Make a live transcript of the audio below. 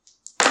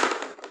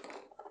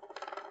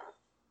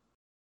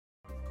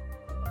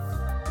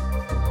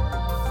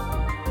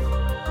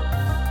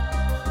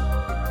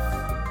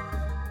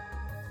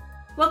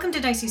Welcome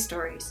to Dicey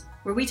Stories,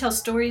 where we tell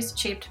stories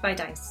shaped by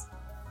dice.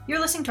 You're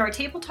listening to our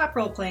tabletop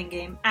role-playing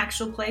game,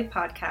 Actual Play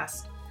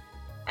Podcast,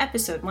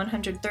 episode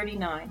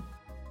 139.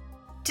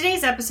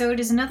 Today's episode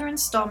is another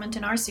installment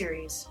in our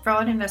series,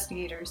 Fraud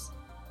Investigators,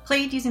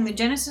 played using the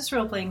Genesis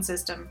role-playing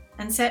system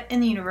and set in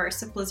the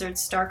universe of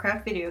Blizzard's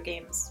StarCraft video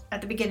games at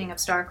the beginning of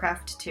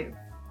StarCraft II.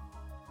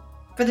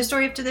 For the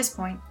story up to this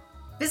point,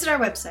 visit our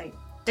website,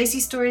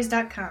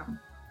 diceystories.com,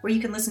 where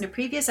you can listen to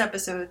previous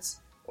episodes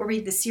or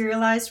read the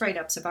serialized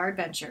write-ups of our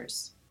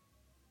adventures.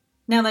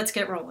 Now let's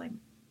get rolling.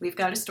 We've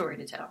got a story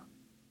to tell.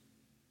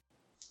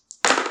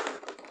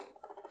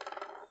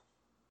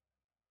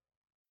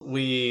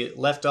 We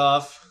left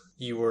off,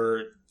 you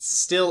were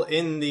still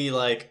in the,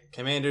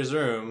 commander's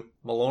room.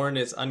 Malorn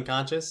is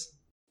unconscious.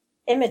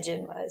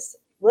 Imogen was.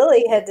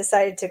 Lily had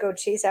decided to go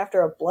chase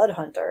after a blood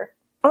hunter.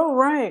 Oh,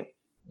 right.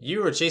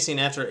 You were chasing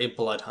after a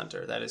blood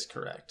hunter, that is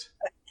correct.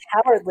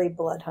 A cowardly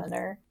blood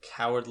hunter.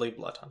 Cowardly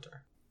blood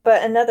hunter.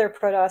 But another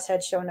Protoss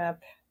had shown up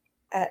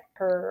at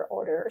her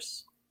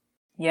orders.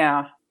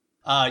 Yeah.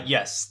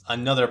 Yes,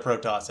 another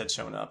Protoss had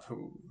shown up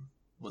who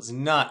was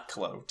not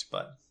cloaked,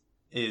 but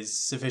is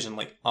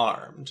sufficiently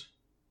armed.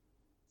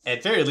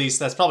 At very least,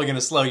 that's probably going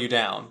to slow you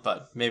down,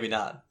 but maybe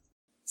not.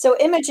 So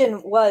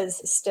Imogen was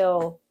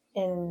still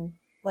in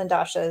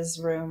Lindasha's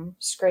room,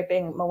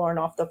 scraping Malorn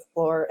off the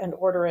floor and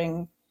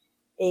ordering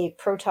a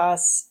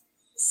Protoss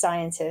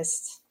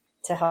scientist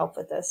to help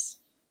with this.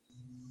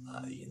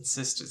 He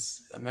insists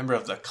it's a member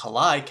of the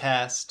Kalai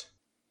cast.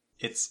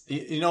 It's,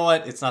 you know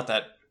what, it's not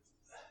that...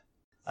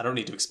 I don't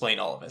need to explain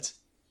all of it.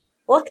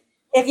 Look,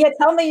 if you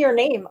tell me your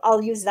name,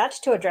 I'll use that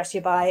to address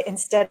you by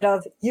instead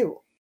of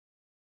you.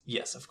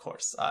 Yes, of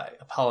course. I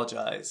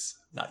apologize.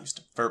 I'm not used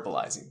to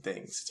verbalizing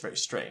things. It's very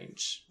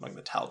strange among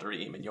the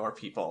Tal'Darim and your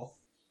people.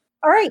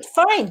 All right,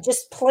 fine.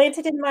 Just plant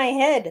it in my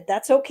head.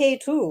 That's okay,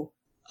 too.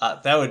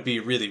 That would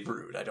be really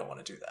rude. I don't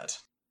want to do that.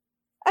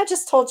 I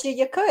just told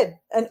you could.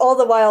 And all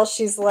the while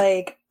she's,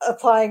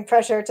 applying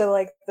pressure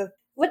to, the...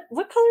 What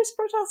color is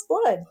Protoss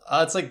blood?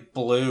 It's,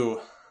 blue.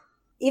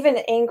 Even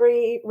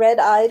angry,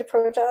 red-eyed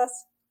Protoss?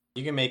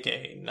 You can make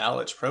a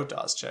knowledge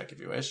Protoss check if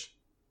you wish.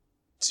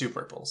 2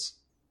 purples.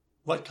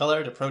 What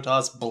color do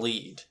Protoss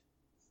bleed?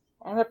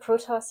 I'm a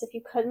Protoss. If you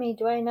cut me,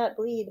 do I not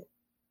bleed?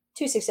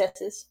 2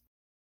 successes.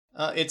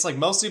 It's,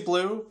 mostly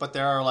blue, but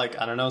there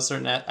are,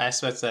 certain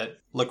aspects that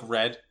look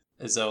red,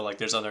 as though,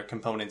 there's other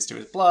components to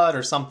his blood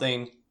or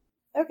something.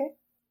 Okay.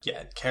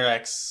 Yeah,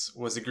 Karax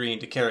was agreeing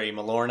to carry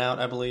Malorn out,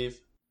 I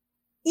believe.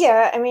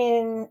 Yeah, I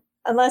mean,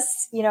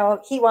 unless,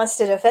 he wants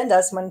to defend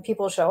us when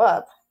people show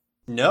up.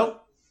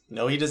 No,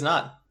 he does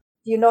not.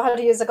 Do you know how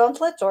to use a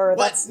gauntlet, or what?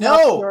 That's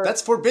no,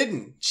 that's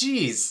forbidden.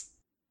 Jeez.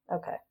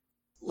 Okay.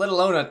 Let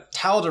alone a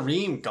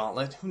Tal'Darim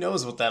gauntlet. Who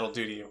knows what that'll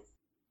do to you?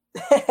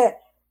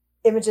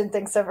 Imogen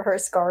thinks of her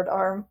scarred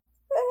arm.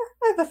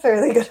 I have a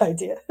fairly good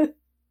idea.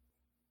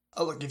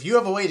 Oh, look, if you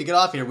have a way to get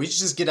off here, we should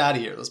just get out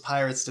of here. Those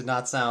pirates did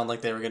not sound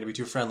like they were going to be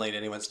too friendly to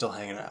anyone still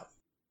hanging out.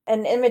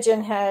 And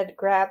Imogen had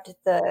grabbed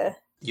the...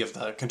 You have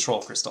the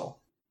control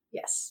crystal.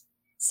 Yes.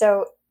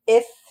 So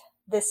if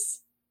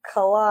this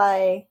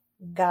Kalai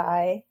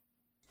guy...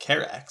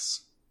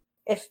 Karax.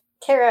 If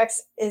Karax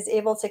is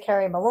able to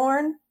carry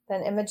Malorn,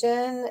 then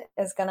Imogen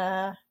is going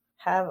to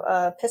have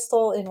a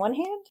pistol in one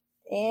hand.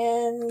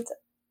 And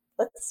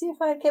let's see if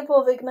I'm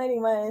capable of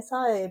igniting my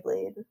Sai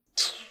blade.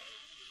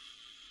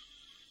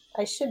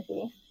 I should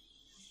be.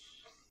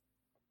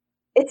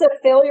 It's a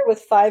failure with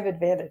 5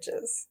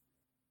 advantages.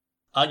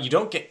 You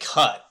don't get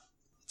cut.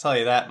 I'll tell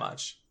you that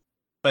much.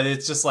 But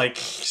it's just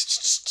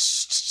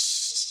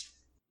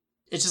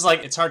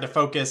it's hard to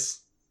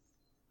focus.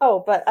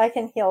 Oh, but I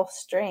can heal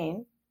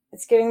strain.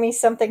 It's giving me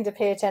something to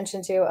pay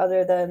attention to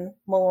other than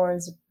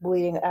Malorn's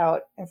bleeding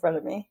out in front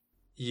of me.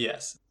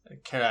 Yes.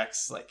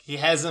 Karax, he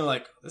has him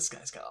this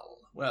guy's got,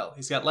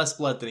 he's got less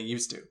blood than he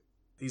used to.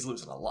 He's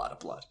losing a lot of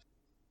blood.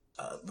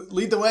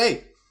 Lead the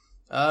way.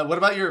 What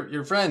about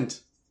your friend?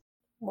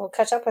 We'll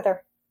catch up with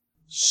her.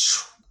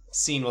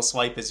 Scene will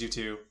swipe as you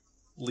two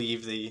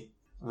leave the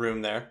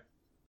room there.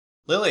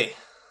 Lily,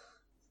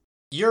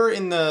 you're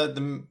in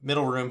the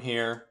middle room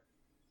here,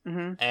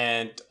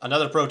 and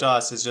another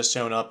Protoss has just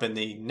shown up in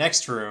the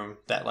next room.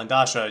 That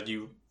Lindasha,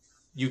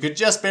 you could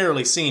just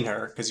barely seen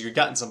her because you'd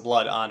gotten some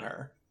blood on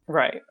her,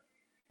 right?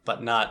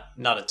 But not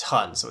a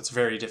ton, so it's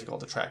very difficult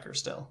to track her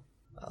still.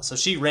 So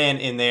she ran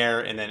in there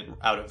and then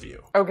out of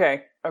view.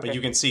 Okay. But you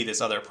can see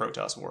this other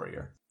Protoss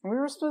warrior. We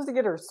were supposed to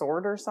get her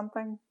sword or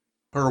something?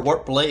 Her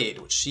warp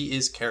blade, which she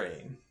is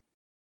carrying.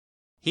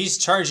 He's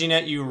charging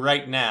at you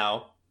right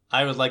now.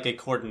 I would like a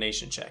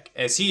coordination check.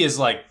 As he is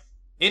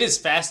it is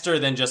faster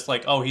than just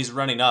he's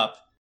running up.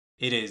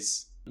 It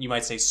is, you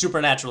might say,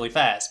 supernaturally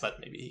fast, but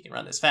maybe he can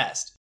run this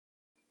fast.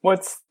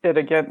 What's it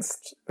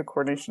against the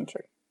coordination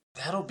check?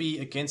 That'll be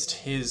against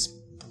his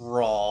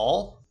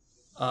brawl.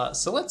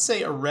 So let's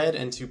say a red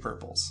and 2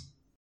 purples.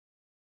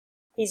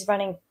 He's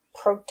running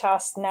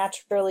Protoss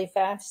naturally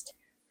fast.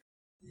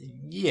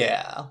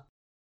 Yeah.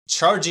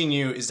 Charging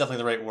you is definitely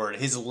the right word.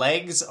 His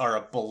legs are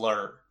a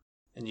blur.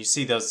 And you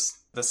see the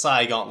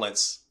Sai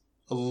gauntlets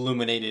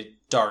illuminated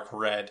dark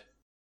red.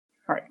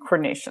 All right,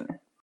 coordination.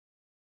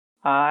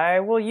 I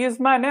will use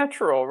my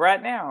natural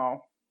right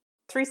now.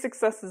 3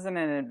 successes and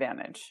an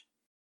advantage.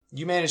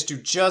 You manage to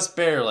just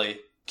barely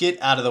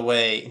get out of the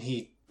way, and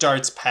he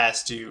darts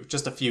past you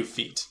just a few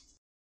feet.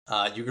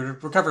 You can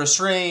recover a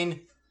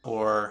strain,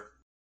 or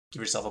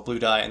give yourself a blue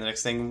die, and the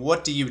next thing,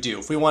 what do you do?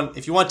 If you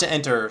want to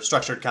enter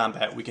structured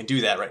combat, we can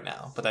do that right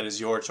now, but that is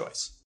your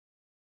choice.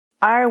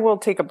 I will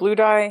take a blue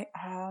die.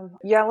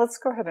 Yeah, let's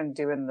go ahead and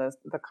do in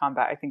the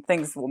combat. I think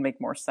things will make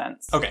more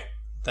sense. Okay,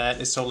 that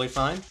is totally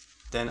fine.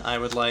 Then I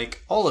would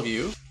like all of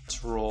you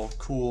to roll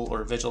cool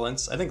or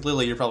vigilance. I think,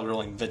 Lily, you're probably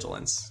rolling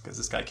vigilance, because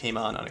this guy came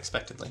on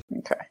unexpectedly.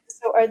 Okay.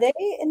 So are they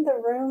in the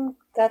room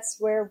that's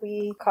where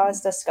we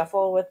caused a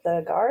scuffle with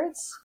the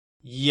guards?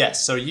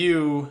 Yes, so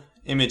you,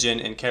 Imogen,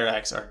 and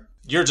Karax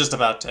you're just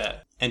about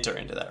to enter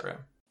into that room.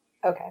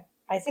 Okay.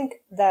 I think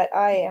that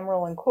I am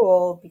rolling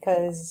cool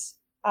because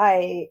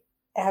I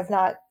have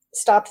not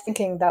stopped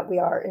thinking that we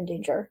are in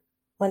danger.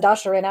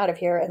 Landasha ran out of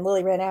here and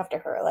Lily ran after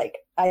her. Like,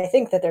 I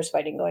think that there's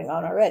fighting going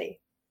on already.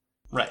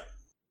 Right.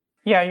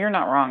 Yeah, you're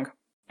not wrong.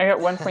 I got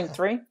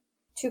 1.3.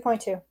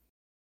 2.2.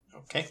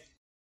 Okay.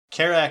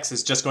 Karax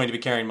is just going to be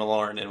carrying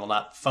Malorn and will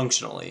not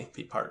functionally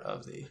be part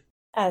of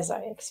As I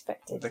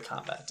expected. the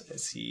combat,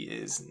 as he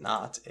is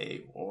not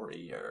a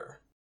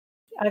warrior.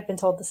 I've been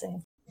told the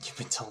same. You've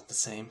been told the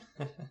same.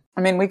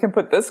 I mean, we can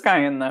put this guy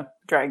in the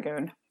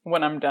Dragoon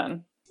when I'm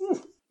done.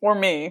 Or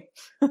me.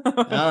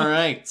 All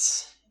right.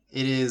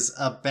 It is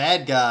a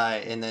bad guy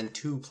and then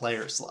 2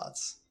 player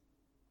slots.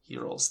 He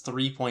rolls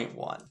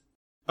 3.1.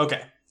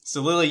 Okay.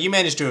 So, Lily, you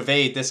managed to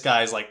evade this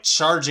guy's,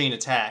 charging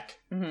attack.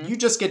 Mm-hmm. You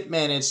just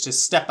managed to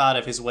step out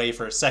of his way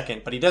for a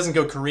second, but he doesn't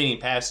go careening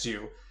past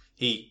you.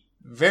 He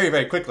very,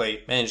 very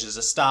quickly manages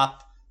to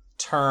stop,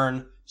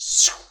 turn,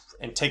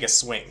 and take a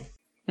swing.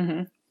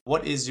 Mm-hmm.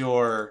 What is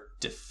your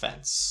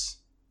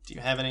defense? Do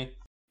you have any?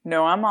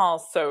 No, I'm all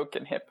soak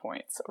and hit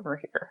points over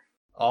here.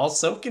 All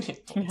soak and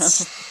hit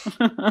points.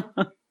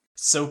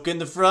 Soak in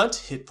the front,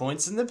 hit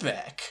points in the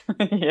back.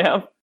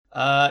 Yep.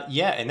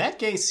 Yeah, in that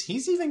case,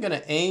 he's even going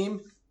to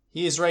aim.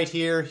 He is right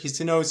here.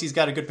 He knows he's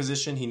got a good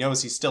position. He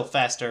knows he's still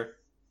faster.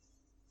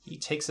 He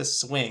takes a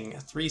swing.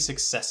 3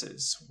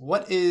 successes.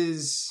 What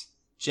is,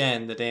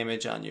 Jen, the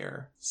damage on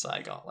your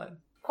Psi Gauntlet?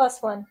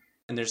 +1.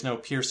 And there's no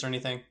pierce or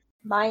anything?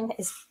 Mine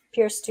is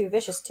Pierce 2,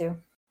 Vicious 2.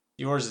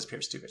 Yours is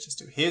Pierce 2, Vicious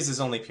 2. His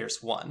is only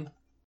Pierce 1.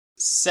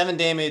 7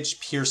 damage,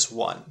 Pierce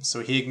 1.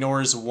 So he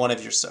ignores 1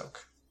 of your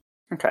soak.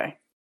 Okay.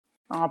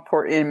 Oh,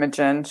 poor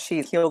Imogen.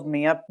 She healed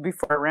me up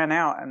before I ran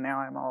out, and now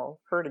I'm all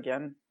hurt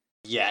again.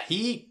 Yeah,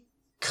 he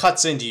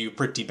cuts into you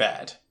pretty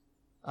bad.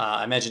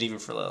 I imagine even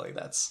for Lily,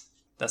 that's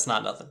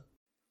not nothing.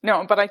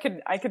 No, but I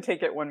could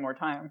take it one more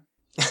time.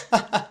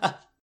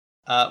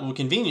 Well,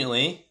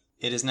 conveniently,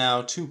 it is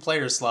now 2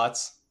 player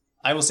slots.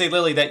 I will say,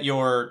 Lily, that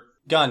your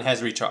gun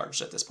has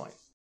recharged at this point.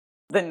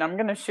 Then I'm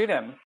going to shoot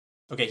him.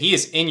 Okay, he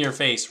is in your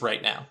face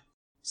right now.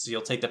 So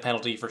you'll take the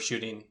penalty for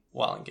shooting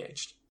while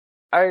engaged.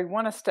 I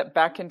want to step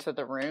back into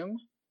the room.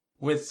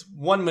 With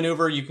 1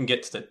 maneuver, you can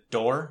get to the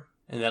door,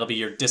 and that'll be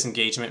your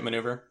disengagement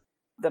maneuver.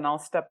 Then I'll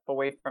step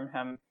away from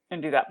him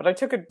and do that. But I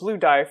took a blue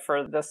die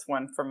for this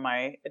one for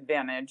my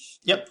advantage.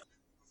 Yep.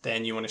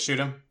 Then you want to shoot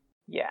him?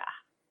 Yeah.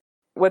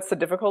 What's the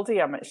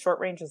difficulty? I'm at short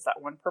range. Is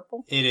that 1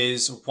 purple? It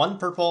is 1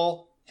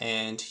 purple,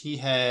 and he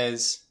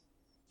has...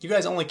 You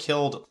guys only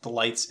killed the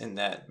lights in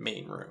that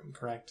main room,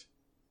 correct?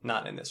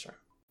 Not in this room.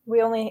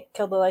 We only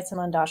killed the lights in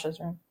Landasha's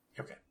room.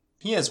 Okay.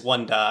 He has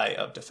 1 die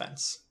of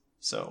defense.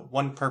 So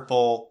 1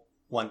 purple,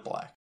 1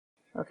 black.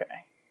 Okay.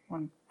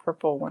 1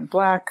 purple, 1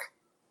 black.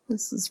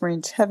 This is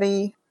range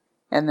heavy.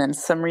 And then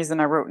some reason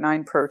I wrote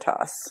 9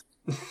 Protoss.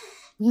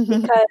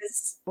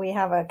 Because we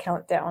have a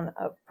countdown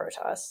of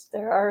Protoss.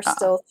 There are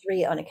still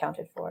 3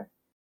 unaccounted for.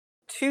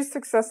 2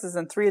 successes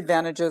and 3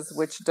 advantages,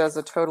 which does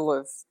a total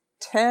of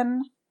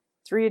 10.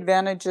 3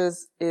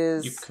 advantages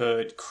is... You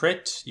could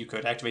crit. You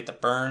could activate the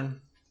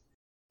burn.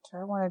 Do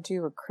I want to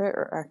do a crit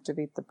or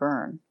activate the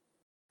burn?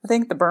 I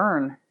think the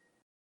burn.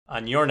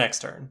 On your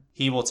next turn,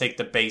 he will take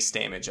the base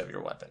damage of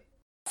your weapon.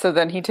 So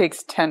then he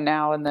takes 10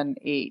 now and then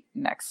 8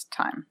 next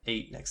time.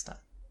 8 next time.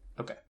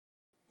 Okay.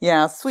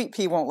 Yeah, Sweet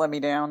Pea won't let me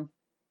down.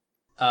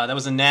 That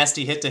was a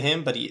nasty hit to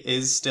him, but he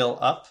is still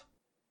up.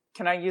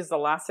 Can I use the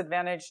last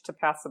advantage to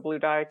pass the blue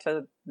die to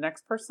the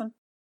next person?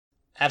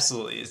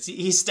 Absolutely.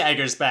 He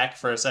staggers back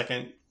for a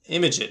second.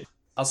 Imogen.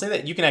 I'll say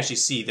that you can actually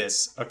see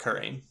this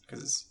occurring,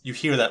 because you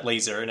hear that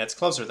laser, and it's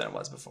closer than it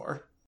was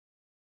before.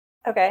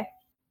 Okay.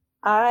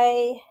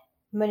 I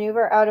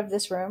maneuver out of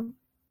this room.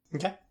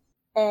 Okay.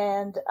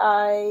 And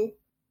I'm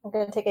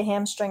going to take a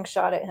hamstring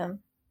shot at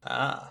him.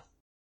 Ah.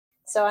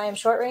 So I am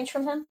short range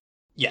from him?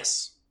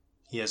 Yes.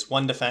 He has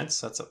 1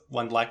 defense. That's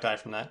 1 black die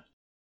from that.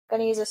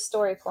 Going to use a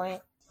story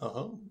point.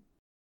 Oh.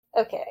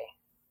 Okay.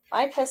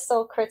 My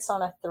pistol crits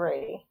on a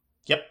 3.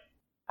 Yep.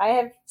 I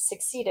have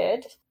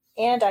succeeded,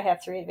 and I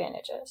have 3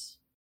 advantages.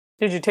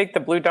 Did you take the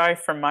blue die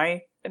from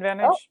my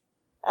advantage? Oh,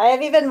 I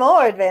have even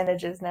more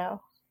advantages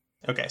now.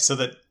 Okay, so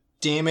the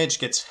damage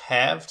gets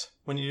halved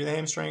when you do the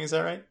hamstring, is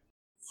that right?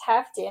 It's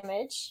half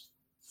damage.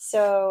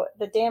 So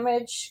the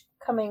damage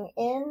coming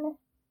in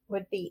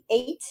would be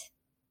 8.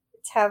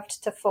 It's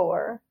halved to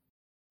 4.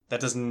 That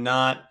does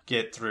not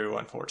get through,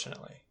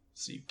 unfortunately.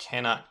 So you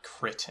cannot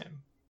crit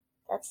him.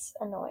 That's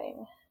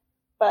annoying.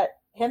 But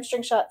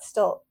hamstring shot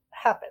still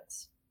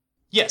happens.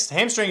 Yes, the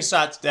hamstring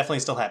shot definitely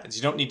still happens.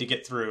 You don't need to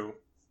get through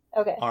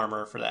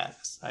armor for that.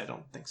 I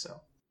don't think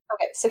so.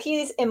 Okay, so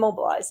he's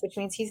immobilized, which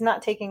means he's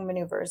not taking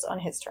maneuvers on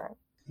his turn.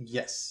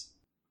 Yes.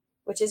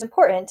 Which is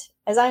important,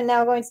 as I'm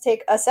now going to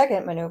take a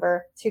second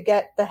maneuver to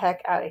get the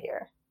heck out of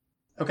here.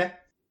 Okay.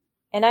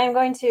 And I am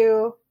going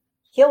to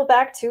heal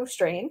back to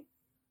Strain,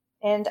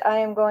 and I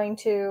am going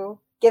to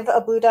give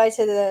a blue die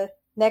to the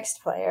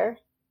next player,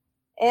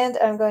 and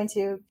I'm going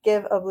to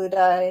give a blue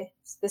die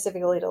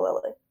specifically to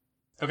Lily.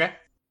 Okay.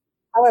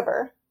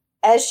 However,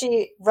 as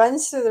she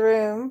runs through the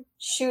room,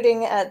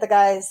 shooting at the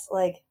guy's,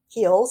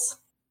 heels,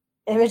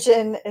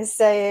 Imogen is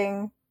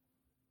saying,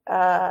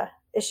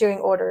 issuing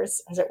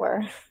orders, as it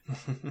were.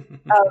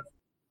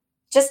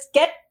 Just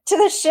get to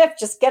the ship,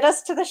 just get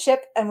us to the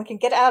ship, and we can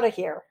get out of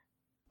here.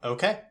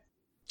 Okay.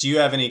 Do you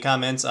have any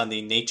comments on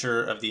the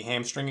nature of the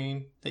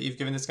hamstringing that you've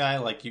given this guy?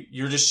 Like,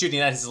 you're just shooting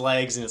at his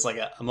legs and it's like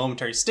a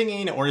momentary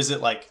stinging, or is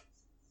it like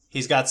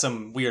he's got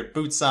some weird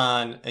boots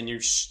on and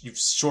you've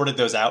shorted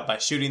those out by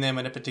shooting them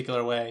in a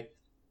particular way?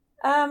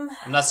 I'm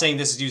not saying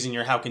this is using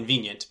your how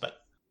convenient, but...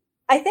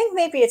 I think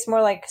maybe it's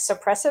more like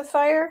suppressive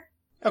fire.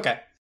 Okay.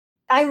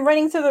 I'm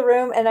running through the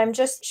room and I'm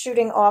just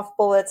shooting off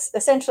bullets,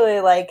 essentially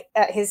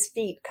at his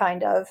feet,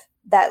 kind of.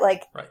 That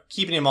Right.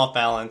 Keeping him off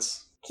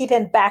balance. Keep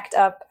him backed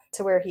up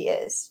to where he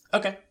is.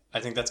 Okay.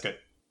 I think that's good.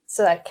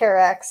 So that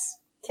Karax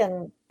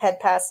can head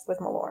past with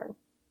Malorn.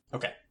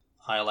 Okay.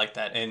 I like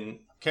that. And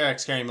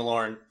Karax carrying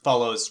Malorn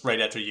follows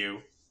right after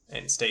you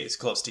and stays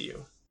close to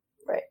you.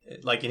 Right.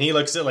 And he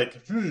looks at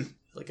like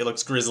it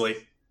looks grisly.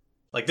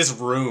 Like this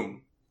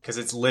room, because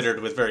it's littered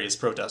with various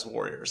Protoss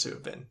warriors who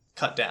have been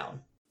cut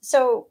down.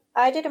 So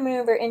I did a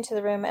maneuver into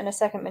the room and a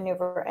second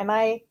maneuver. Am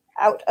I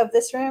out of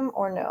this room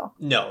or no?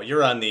 No,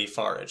 you're on the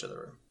far edge of the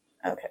room.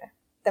 Okay.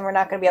 Then we're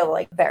not going to be able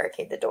to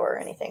barricade the door or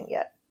anything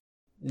yet.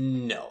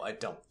 No, I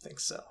don't think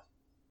so.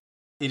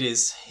 It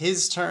is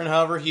his turn,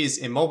 however. He is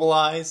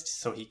immobilized,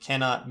 so he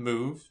cannot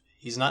move.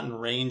 He's not in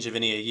range of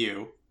any of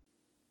you.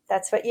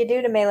 That's what you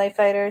do to melee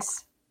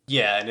fighters.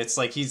 Yeah, and it's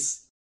like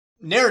he's...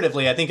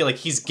 Narratively, I think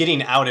he's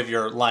getting out of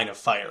your line of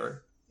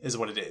fire is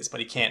what it is, but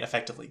he can't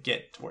effectively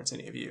get towards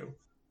any of you.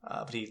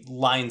 But he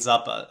lines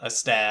up a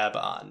stab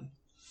on...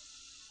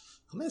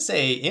 I'm going to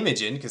say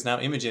Imogen, because now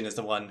Imogen is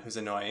the one who's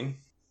annoying.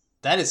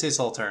 That is his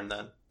whole turn,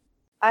 then.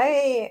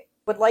 I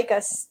would like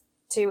us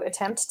to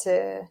attempt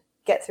to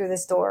get through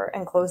this door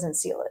and close and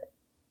seal it.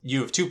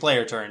 You have 2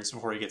 player turns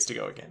before he gets to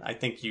go again. I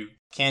think you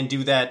can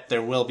do that.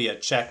 There will be a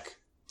check,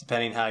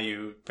 depending how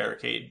you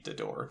barricade the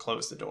door or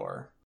close the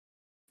door.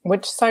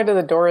 Which side of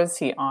the door is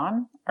he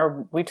on?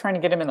 Are we trying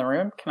to get him in the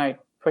room? Can I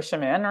push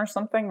him in or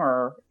something?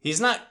 Or he's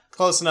not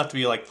close enough to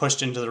be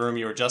pushed into the room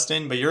you were just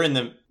in, but you're in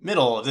the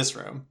middle of this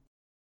room.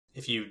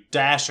 If you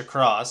dash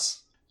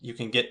across, you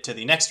can get to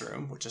the next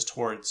room, which is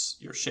towards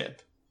your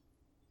ship.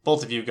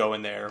 Both of you go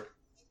in there.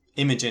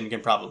 Imogen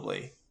can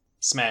probably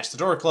smash the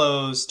door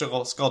closed,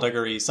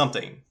 skullduggery,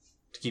 something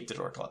to keep the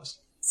door closed.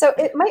 So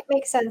it might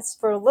make sense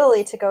for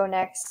Lily to go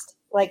next,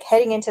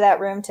 heading into that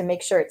room to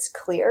make sure it's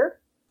clear.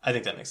 I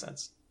think that makes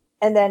sense.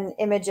 And then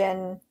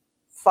Imogen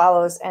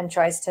follows and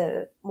tries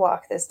to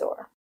walk this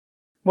door.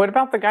 What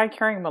about the guy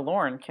carrying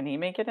Malorn? Can he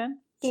make it in?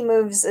 He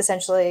moves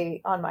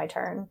essentially on my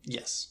turn.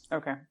 Yes.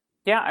 Okay.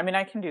 Yeah, I mean,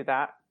 I can do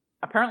that.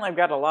 Apparently, I've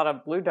got a lot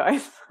of blue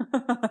dice.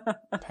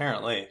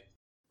 Apparently.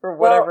 For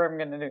whatever I'm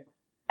going to do.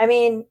 I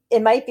mean,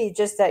 it might be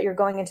just that you're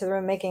going into the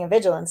room making a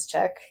vigilance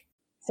check,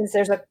 since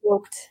there's a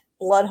cloaked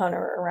blood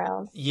hunter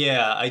around.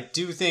 Yeah, I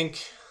do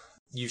think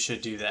you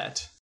should do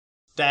that.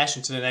 Dash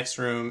into the next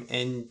room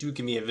and do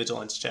give me a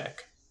vigilance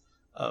check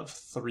of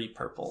 3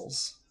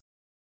 purples.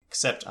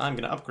 Except I'm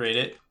going to upgrade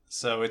it,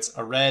 so it's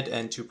a red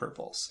and 2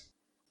 purples.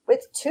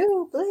 With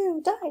 2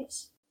 blue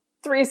dice.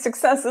 3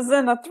 successes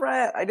and a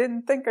threat. I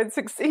didn't think I'd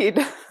succeed.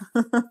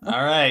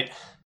 All right.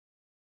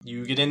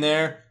 You get in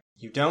there.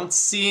 You don't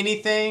see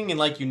anything,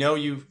 and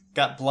you've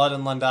got blood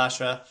in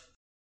Lundasha.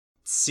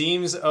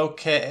 Seems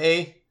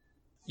okay.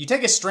 You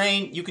take a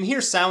strain. You can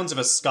hear sounds of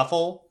a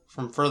scuffle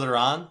from further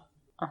on.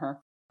 Uh-huh.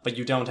 But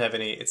you don't have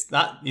any.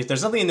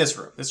 There's nothing in this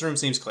room. This room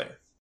seems clear.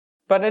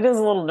 But it is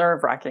a little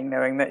nerve-wracking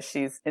knowing that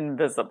she's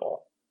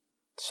invisible.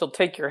 She'll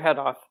take your head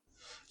off.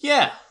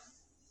 Yeah.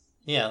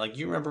 Yeah,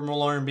 you remember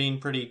Malorn being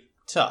pretty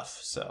tough,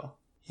 so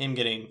him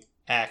getting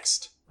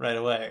axed right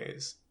away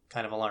is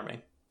kind of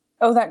alarming.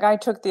 Oh, that guy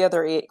took the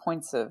other 8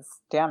 points of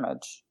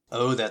damage.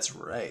 Oh, that's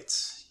right.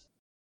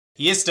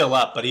 He is still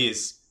up, but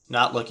he's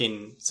not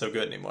looking so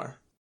good anymore.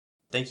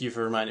 Thank you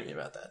for reminding me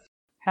about that.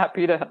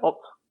 Happy to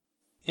help.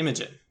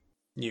 Imogen,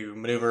 you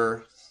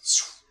maneuver,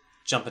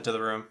 jump into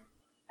the room.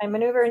 I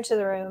maneuver into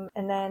the room,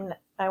 and then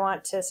I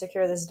want to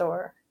secure this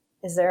door.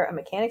 Is there a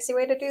mechanicsy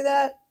way to do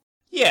that?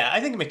 Yeah, I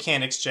think a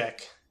mechanics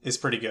check is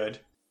pretty good.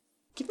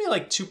 Give me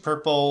 2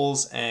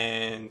 purples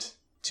and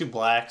 2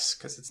 blacks,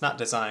 because it's not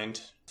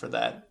designed for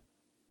that.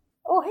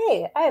 Oh,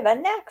 hey, I have a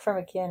knack for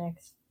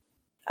mechanics.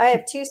 I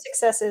have 2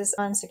 successes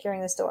on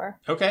securing this door.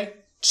 Okay.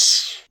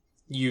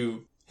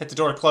 You hit the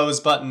door close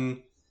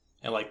button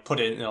and put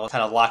it in a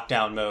kind of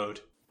lockdown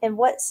mode. And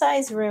what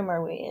size room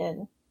are we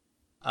in?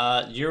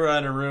 You're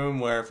in a room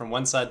where from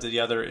one side to the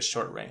other is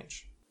short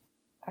range.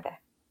 Okay.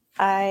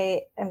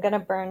 I am going to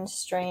burn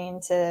strain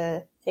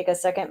to take a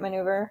second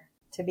maneuver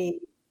to be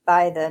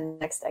by the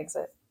next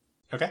exit.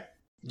 Okay.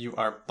 You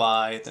are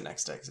by the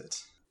next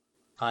exit.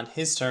 On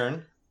his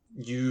turn,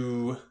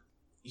 you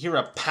hear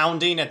a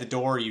pounding at the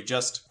door you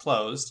just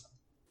closed.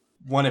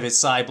 One of his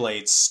side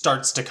blades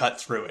starts to cut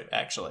through it,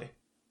 actually.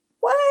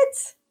 What?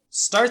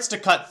 Starts to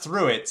cut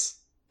through it,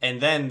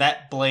 and then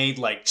that blade,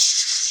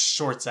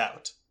 shorts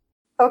out.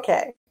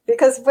 Okay.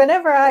 Because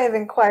whenever I have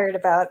inquired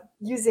about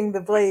using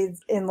the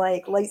blades in,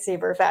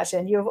 lightsaber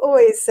fashion, you have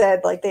always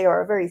said, they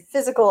are a very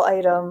physical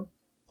item.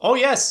 Oh,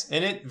 yes,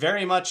 and it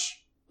very much...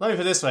 Let me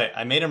put it this way.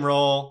 I made him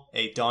roll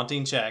a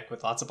daunting check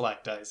with lots of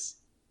black dice.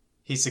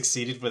 He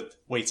succeeded with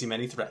way too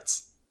many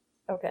threats.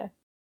 Okay.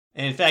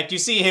 And in fact, you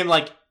see him,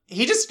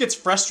 he just gets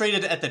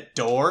frustrated at the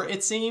door,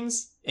 it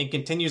seems, and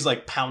continues,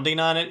 pounding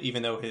on it,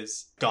 even though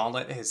his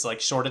gauntlet has,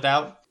 shorted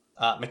out.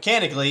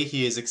 Mechanically,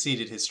 he has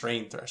exceeded his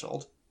strain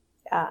threshold.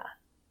 Ah.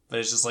 But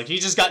it's just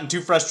he's just gotten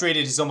too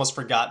frustrated, he's almost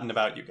forgotten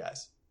about you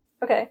guys.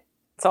 Okay.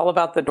 It's all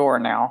about the door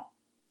now.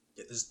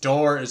 This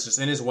door is just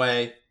in his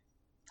way.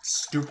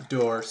 Stupid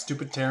door.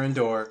 Stupid Terran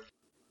door.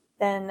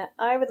 Then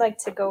I would like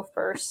to go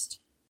first.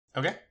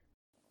 Okay.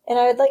 And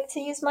I would like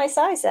to use my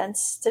psi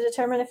sense to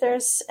determine if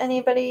there's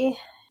anybody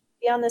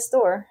beyond this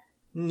door.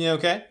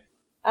 Okay.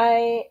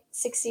 I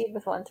succeed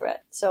with 1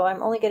 threat, so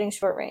I'm only getting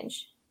short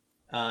range.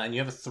 And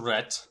you have a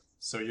threat,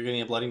 so you're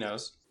getting a bloody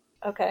nose.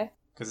 Okay.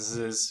 Because this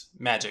is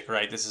magic,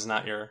 right? This is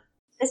not your...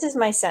 This is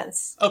my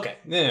sense. Okay.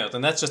 No,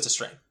 then that's just a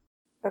strain.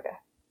 Okay.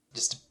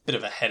 Just a bit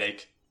of a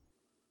headache.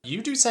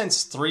 You do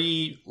sense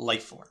 3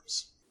 life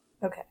forms.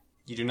 Okay.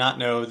 You do not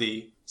know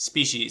the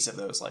species of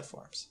those life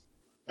forms.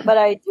 But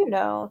I do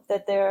know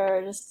that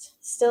there's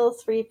still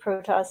 3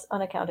 Protoss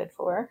unaccounted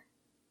for.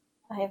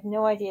 I have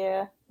no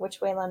idea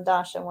which way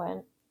Landasha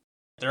went.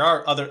 There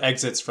are other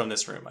exits from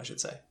this room, I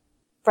should say.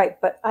 Right,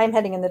 but I'm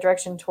heading in the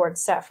direction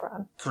towards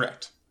Saffron.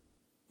 Correct.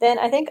 Then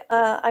I think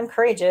I'm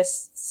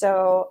courageous,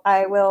 so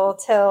I will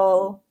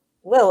tell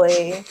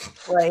Lily,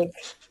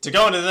 to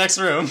go into the next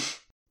room.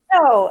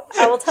 No,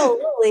 I will tell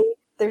Lily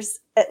there's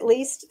at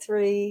least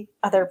 3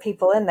 other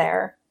people in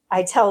there.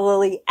 I tell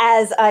Lily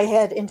as I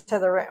head into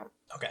the room.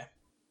 Okay.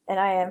 And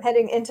I am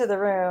heading into the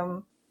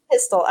room,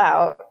 pistol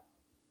out.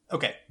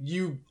 Okay,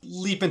 you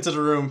leap into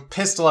the room,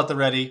 pistol at the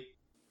ready,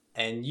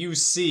 and you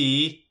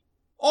see...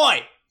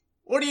 Oi!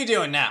 What are you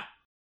doing now?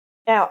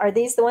 Now, are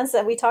these the ones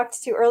that we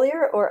talked to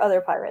earlier, or other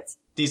pirates?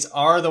 These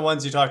are the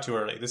ones you talked to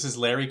early. This is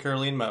Larry,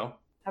 Curly, and Mo.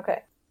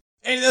 Okay.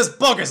 Any of those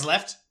buggers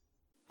left?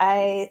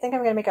 I think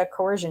I'm going to make a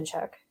coercion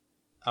check.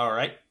 All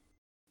right.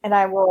 And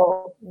I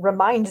will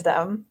remind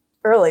them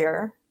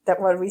earlier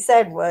that what we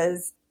said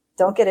was,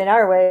 don't get in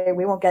our way,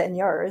 we won't get in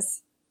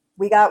yours.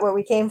 We got what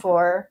we came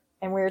for,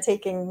 and we're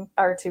taking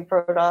our 2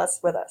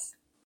 Protoss with us.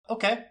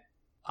 Okay.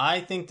 I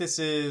think this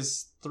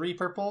is 3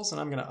 purples, and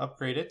I'm going to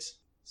upgrade it.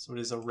 So it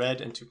is a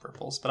red and 2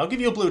 purples. But I'll give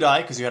you a blue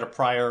die, because you had a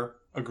prior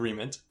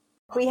agreement.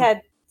 We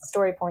had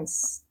story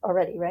points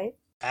already, right?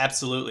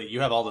 Absolutely. You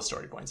have all the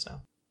story points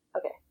now.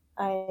 Okay.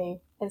 I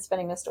am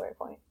spending a story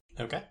point.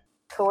 Okay.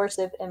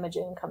 Coercive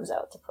Imogen comes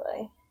out to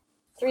play.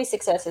 3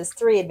 successes,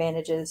 3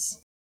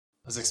 advantages.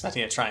 I was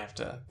expecting a triumph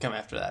to come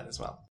after that as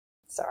well.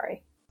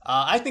 Sorry.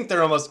 I think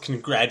they're almost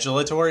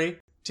congratulatory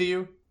to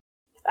you.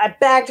 I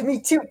bagged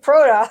me 2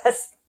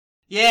 Protoss!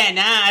 Yeah,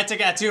 nah, I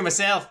took out 2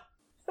 myself.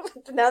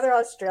 Now they're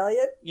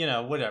Australian? You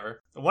know,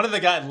 whatever. One of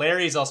the guys,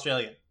 Larry's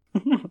Australian.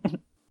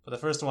 But the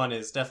first one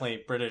is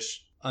definitely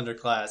British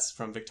underclass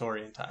from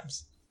Victorian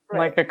times. Right.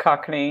 Like a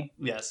Cockney.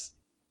 Yes.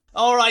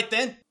 All right,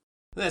 then.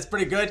 That's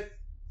pretty good.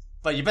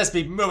 But you best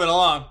be moving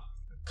along.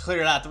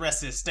 Clear out the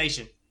rest of this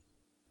station.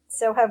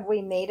 So have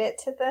we made it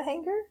to the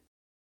hangar?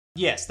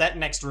 Yes, that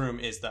next room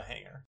is the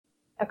hangar.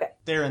 Okay.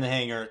 They're in the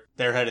hangar.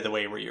 They're headed the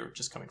way where you're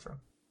just coming from.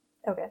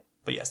 Okay.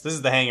 But yes, this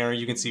is the hangar.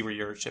 You can see where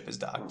your ship is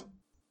docked.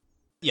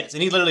 Yes,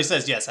 and he literally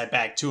says, yes, I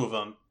bagged 2 of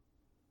them.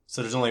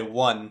 So there's only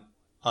 1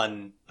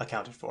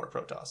 unaccounted for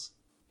Protoss.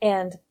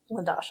 And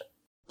Landasha.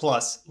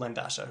 Plus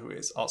Landasha, who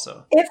is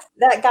also... If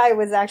that guy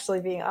was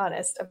actually being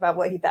honest about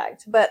what he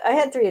bagged. But I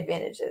had 3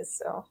 advantages,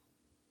 so...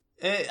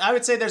 I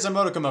would say there's a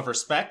modicum of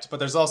respect, but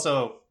there's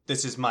also,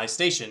 this is my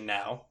station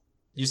now.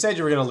 You said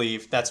you were going to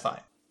leave, that's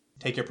fine.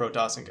 Take your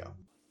Protoss and go.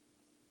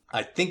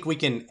 I think we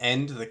can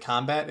end the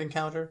combat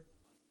encounter.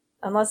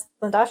 Unless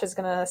Landasha's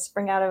going to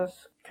spring out of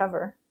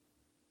cover.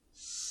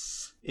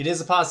 It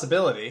is a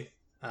possibility,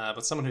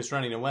 but someone who's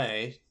running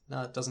away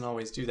doesn't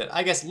always do that.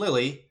 I guess,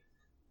 Lily,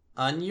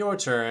 on your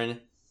turn,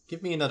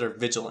 give me another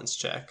vigilance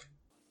check.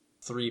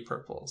 3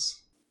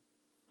 purples.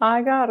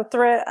 I got a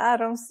threat. I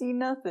don't see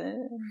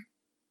nothing.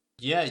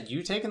 Yeah,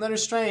 you take another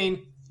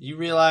strain. You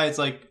realize,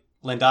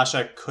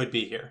 Landasha could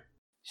be here.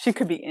 She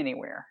could be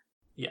anywhere.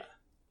 Yeah.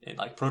 And,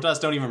 like,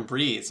 Protoss don't even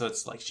breathe, so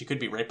it's like she could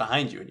be right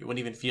behind you and you wouldn't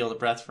even feel the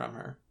breath from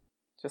her.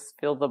 Just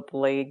feel the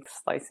blade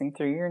slicing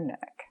through your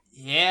neck.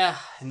 Yeah,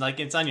 and, like,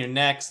 it's on your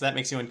neck, so that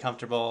makes you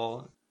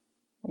uncomfortable.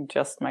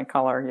 Just my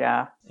color,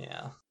 yeah.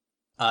 Yeah.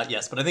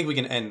 Yes, but I think we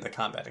can end the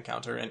combat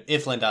encounter, and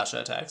if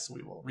Landasha attacks,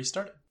 we will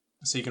restart it.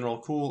 So you can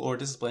roll Cool or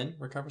Discipline,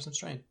 recover some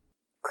strain.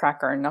 Crack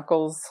our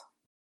knuckles.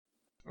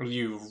 Are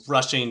you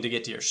rushing to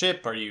get to your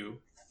ship? Are you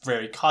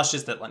very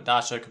cautious that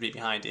Landasha could be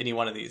behind any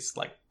one of these,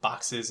 like,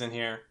 boxes in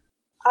here?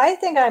 I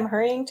think I'm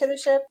hurrying to the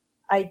ship.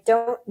 I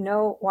don't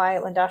know why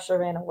Landasha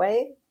ran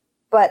away,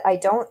 but I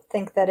don't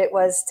think that it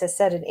was to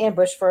set an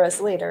ambush for us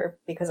later,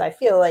 because I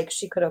feel like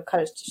she could have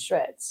cut us to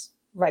shreds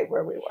right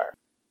where we were.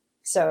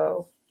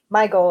 So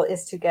my goal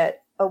is to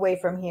get away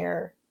from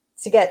here,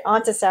 to get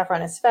onto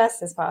Saffron as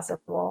fast as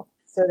possible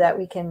so that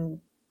we can...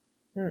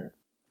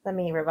 let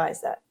me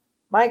revise that.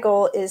 My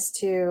goal is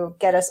to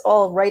get us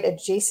all right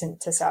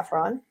adjacent to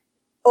Saffron,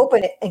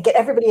 open it, and get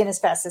everybody in as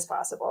fast as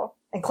possible,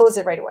 and close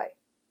it right away.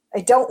 I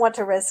don't want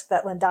to risk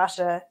that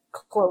Landasha,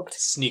 cloaked,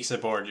 sneaks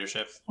aboard your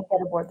ship and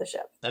get aboard the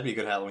ship. That'd be a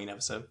good Halloween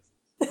episode.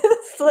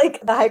 It's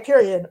like the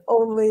Hyperion,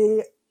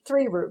 only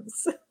 3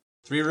 rooms.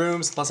 3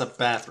 rooms plus a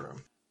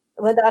bathroom.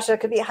 Landasha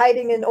could be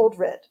hiding in Old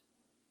Red.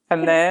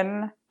 And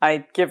then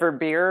I give her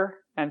beer,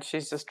 and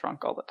she's just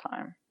drunk all the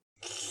time.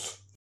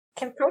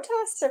 Can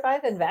Protoss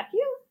survive in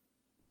vacuum?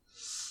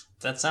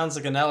 That sounds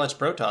like a knowledge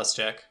Protoss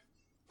check.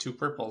 2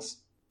 purples.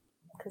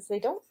 Because they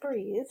don't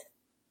breathe.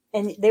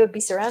 And they would be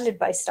surrounded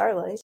by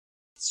starlight.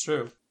 It's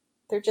true.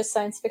 They're just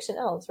science fiction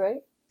elves,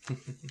 right?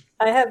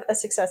 I have a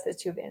success with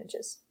 2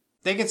 advantages.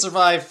 They can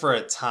survive for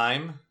a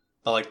time,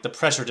 but, like, the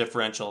pressure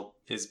differential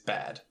is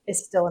bad.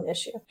 It's still an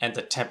issue. And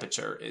the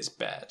temperature is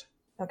bad.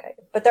 Okay.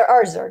 But there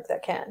are Zerg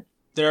that can.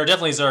 There are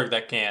definitely Zerg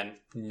that can,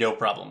 no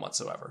problem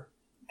whatsoever.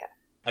 Okay.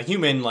 A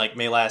human, like,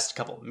 may last a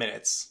couple of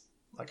minutes.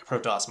 Like, a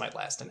Protoss might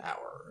last an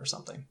hour or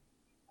something.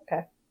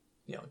 Okay.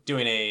 You know,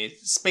 doing a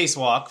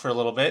spacewalk for a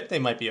little bit, they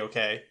might be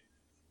okay.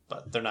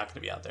 But they're not going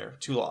to be out there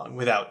too long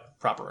without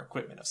proper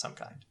equipment of some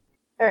kind.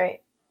 All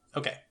right.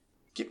 Okay.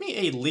 Give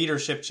me a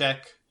leadership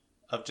check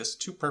of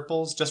just 2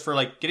 purples, just for,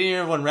 like, getting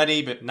everyone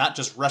ready, but not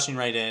just rushing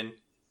right in.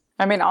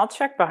 I mean, I'll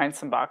check behind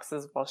some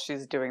boxes while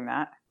she's doing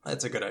that.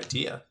 That's a good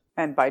idea.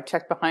 And by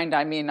check behind,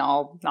 I mean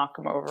I'll knock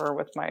him over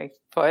with my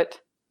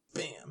foot.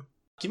 Bam.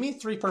 Give me a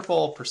 3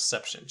 purple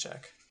perception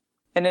check.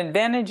 An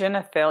advantage and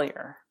a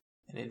failure.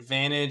 An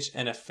advantage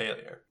and a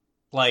failure.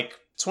 Like,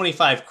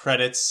 25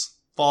 credits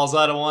falls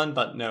out of one,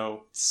 but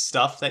no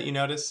stuff that you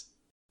notice.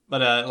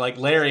 But, like,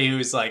 Larry,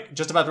 who's, like,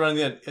 just about to run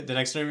the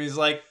next room, he's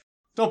like,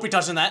 don't be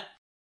touching that.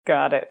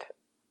 Got it.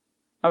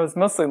 I was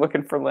mostly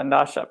looking for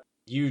Landasha.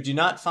 You do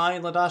not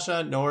find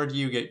Landasha, nor do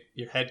you get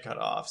your head cut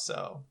off,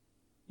 so,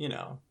 you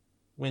know,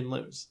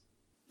 win-lose.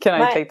 Can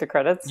I take the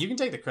credits? You can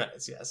take the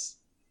credits, yes.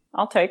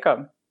 I'll take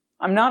them.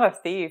 I'm not a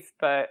thief,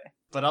 but...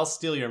 But I'll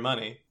steal your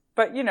money.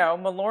 But, you know,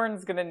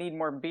 Malorn's gonna need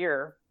more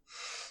beer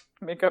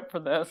to make up for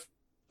this.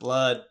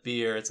 Blood,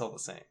 beer, it's all the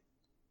same.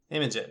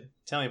 Imogen,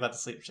 tell me about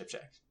the leadership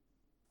check.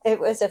 It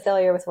was a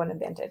failure with 1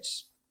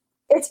 advantage.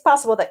 It's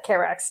possible that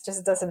Karax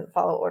just doesn't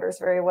follow orders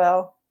very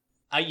well.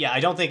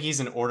 I don't think he's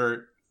an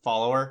order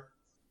follower.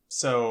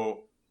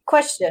 So...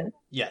 Question.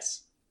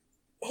 Yes.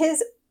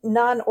 His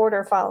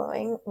non-order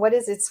following, what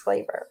is its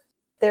flavor?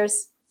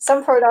 There's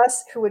some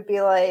Protoss who would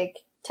be like,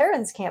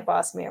 Terrans can't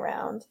boss me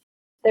around.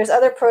 There's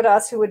other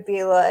Protoss who would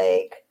be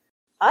like,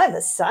 I'm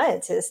a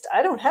scientist.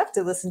 I don't have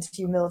to listen to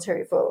you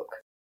military folk.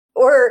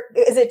 Or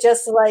is it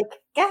just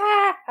like,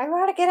 I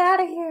want to get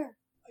out of here?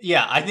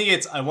 Yeah, I think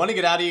it's, I want to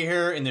get out of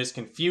here, and there's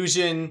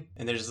confusion,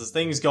 and there's these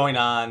things going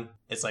on.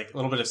 It's like a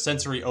little bit of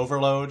sensory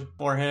overload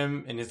for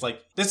him, and it's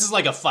like, this is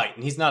like a fight,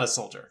 and he's not a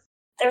soldier.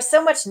 There's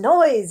so much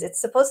noise.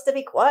 It's supposed to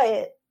be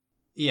quiet.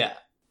 Yeah.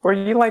 Were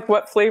you like,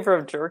 what flavor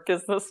of jerk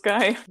is this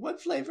guy?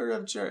 What flavor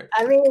of jerk?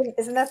 I mean,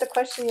 isn't that the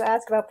question you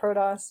ask about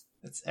Protoss?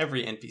 That's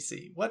every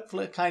NPC. What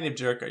kind of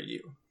jerk are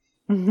you?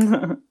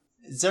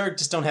 Zerg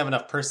just don't have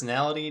enough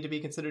personality to be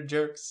considered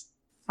jerks.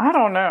 I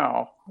don't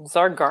know.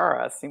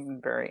 Zargara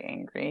seemed very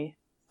angry.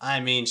 I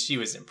mean, she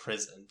was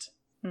imprisoned.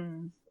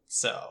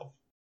 So.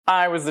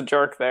 I was a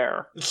jerk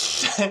there.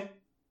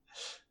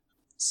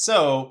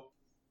 So,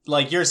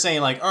 like, you're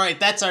saying, like, all right,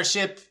 that's our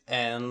ship,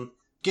 and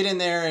get in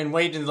there and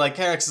wait, and, like,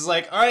 Karax is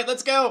like, all right,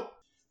 let's go.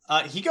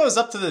 He goes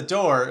up to the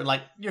door, and,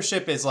 like, your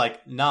ship is,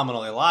 like,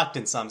 nominally locked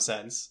in some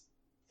sense.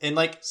 And,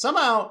 like,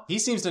 somehow, he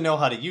seems to know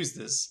how to use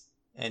this,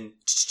 and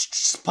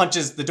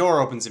punches, the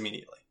door opens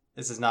immediately.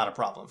 This is not a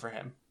problem for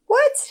him.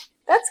 What?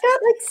 That's got,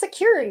 like,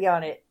 security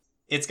on it.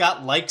 It's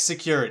got, like,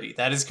 security.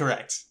 That is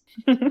correct.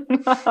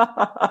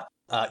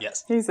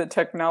 Yes. He's a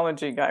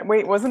technology guy.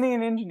 Wait, wasn't he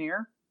an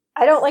engineer?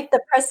 I don't like the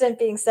precedent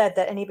being set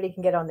that anybody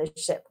can get on this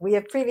ship. We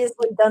have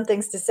previously done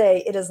things to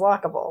say it is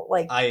lockable.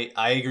 Like, I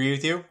agree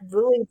with you.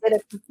 really did a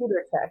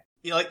computer check.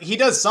 Like, he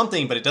does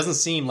something, but it doesn't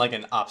seem like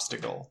an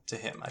obstacle to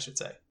him, I should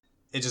say.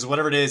 It just,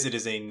 whatever it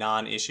is a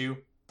non-issue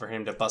for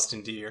him to bust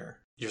into your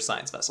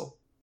science vessel.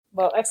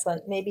 Well,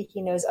 excellent. Maybe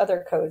he knows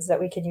other codes that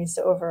we can use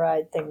to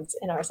override things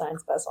in our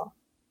science vessel.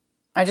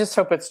 I just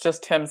hope it's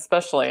just him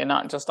specially and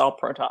not just all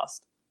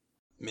Protoss.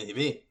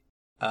 Maybe.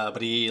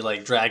 But he,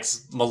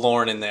 drags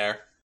Malorn in there.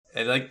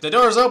 And, the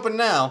door's open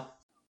now.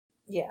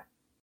 Yeah.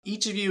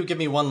 Each of you give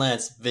me one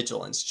last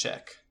vigilance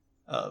check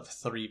of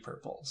 3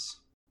 purples.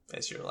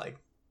 As you're,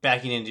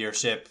 backing into your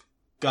ship,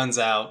 guns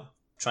out,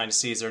 trying to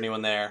see is there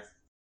anyone there.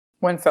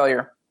 1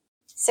 failure.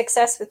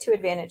 Success with 2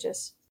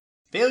 advantages.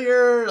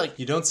 Failure,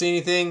 you don't see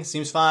anything,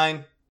 seems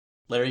fine.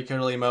 Larry,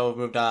 Curly, and Mo have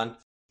moved on.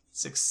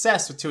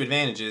 Success with 2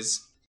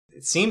 advantages.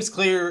 It seems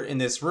clear in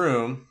this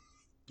room.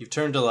 You've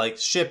turned to,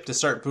 ship to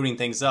start booting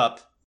things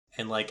up.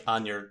 And,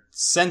 on your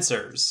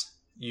sensors,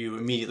 you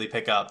immediately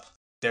pick up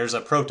there's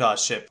a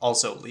Protoss ship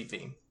also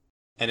leaving.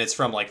 And it's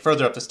from,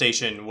 further up the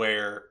station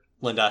where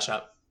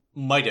Lindasha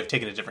might have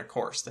taken a different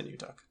course than you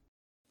took.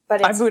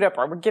 But I boot up.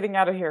 Are we getting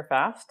out of here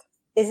fast?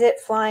 Is it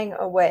flying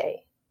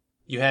away?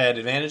 You had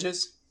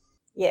advantages?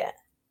 Yeah.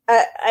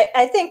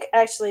 I think,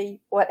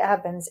 actually, what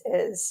happens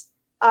is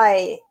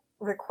I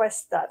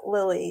request that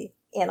Lily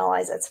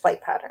analyze its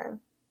flight pattern.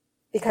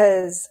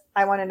 Because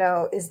I want to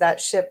know, is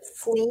that ship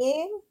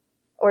fleeing?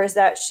 Or is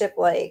that ship,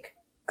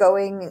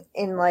 going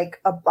in,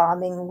 a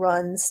bombing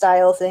run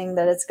style thing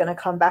that it's going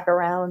to come back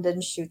around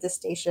and shoot the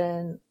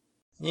station?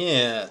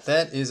 Yeah,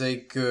 that is a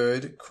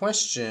good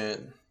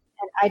question.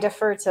 And I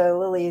defer to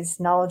Lily's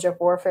knowledge of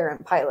warfare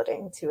and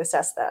piloting to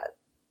assess that.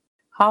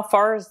 How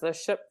far is the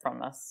ship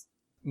from us?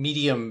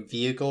 Medium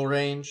vehicle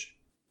range.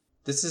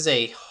 This is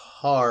a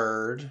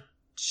hard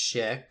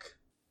check.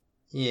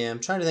 Yeah,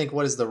 I'm trying to think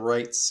what is the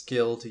right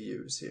skill to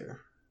use here.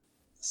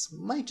 This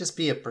might just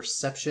be a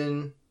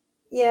perception.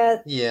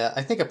 Yeah,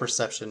 I think a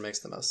perception makes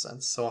the most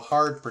sense. So a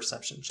hard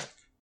perception check.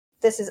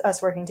 This is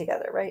us working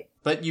together, right?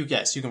 But you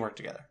can work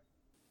together.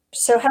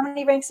 So how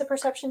many ranks of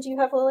perception do you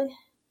have, Lily?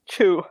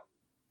 2.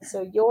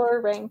 So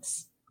your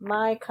ranks,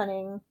 my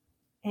cunning,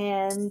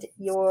 and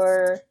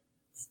your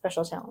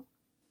special talent.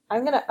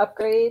 I'm going to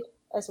upgrade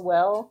as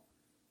well.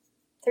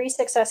 3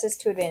 successes,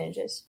 2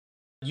 advantages.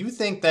 You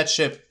think that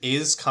ship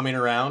is coming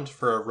around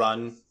for a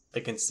run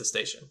against the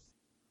station.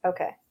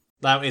 Okay.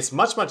 Now, it's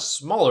much, much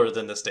smaller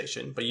than the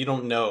station, but you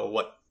don't know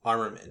what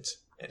armament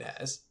it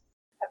has.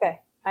 Okay.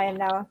 I am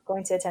now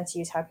going to attempt to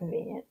use How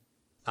Convenient.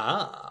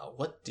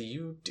 What do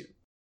you do?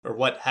 Or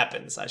what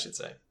happens, I should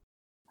say.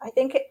 I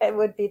think it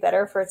would be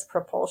better for its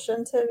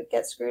propulsion to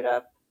get screwed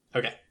up.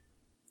 Okay.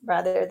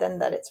 Rather than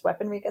that its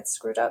weaponry gets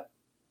screwed up.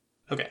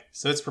 Okay,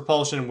 so its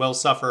propulsion will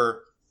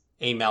suffer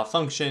a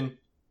malfunction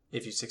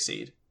if you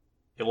succeed.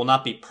 It will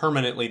not be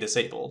permanently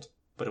disabled,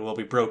 but it will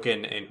be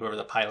broken, and whoever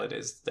the pilot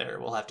is there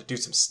will have to do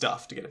some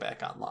stuff to get it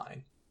back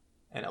online.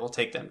 And it will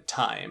take them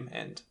time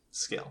and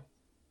skill.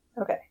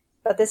 Okay.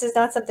 But this is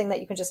not something that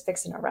you can just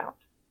fix in a round.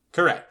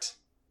 Correct.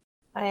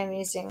 I am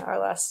using our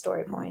last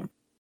story point.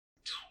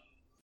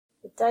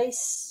 The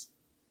dice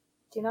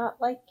do not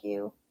like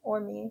you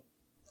or me,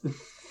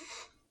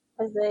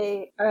 as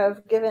they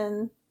have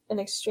given an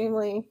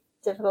extremely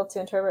difficult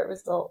to interpret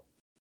result.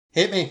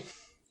 Hit me.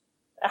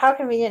 How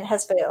Convenient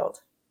has failed.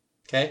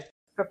 Okay.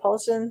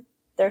 Propulsion,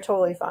 they're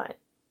totally fine.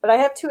 But I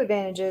have 2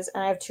 advantages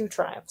and I have 2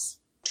 triumphs.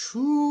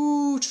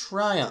 2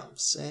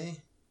 triumphs, eh?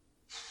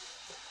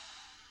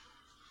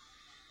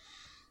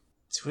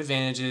 2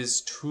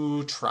 advantages,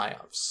 2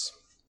 triumphs.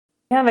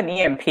 You have an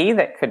EMP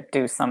that could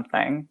do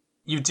something.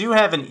 You do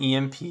have an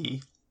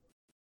EMP.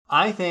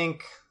 I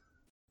think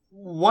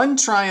 1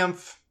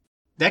 triumph,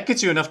 that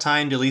gets you enough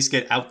time to at least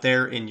get out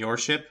there in your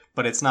ship,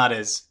 but it's not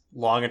as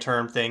long a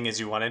term thing as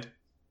you wanted.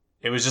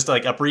 It was just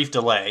a brief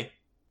delay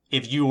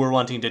if you were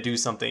wanting to do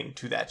something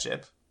to that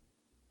ship.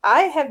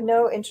 I have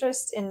no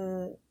interest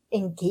in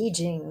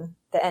engaging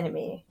the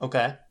enemy.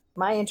 Okay.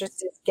 My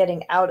interest is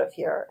getting out of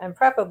here and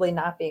preferably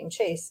not being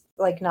chased,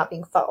 not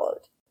being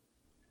followed.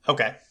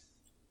 Okay.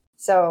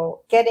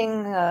 So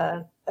getting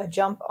a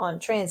jump on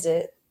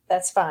transit,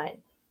 that's fine.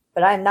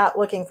 But I'm not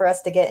looking for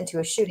us to get into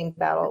a shooting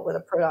battle with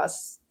a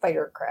Protoss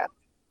fighter craft.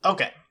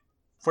 Okay.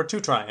 For 2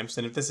 triumphs,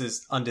 and if this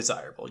is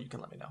undesirable, you can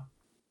let me know.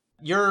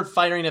 You're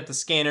firing up the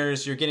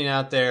scanners, you're getting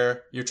out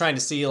there, you're trying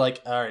to see,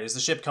 alright, is the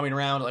ship coming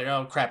around?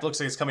 Oh crap, looks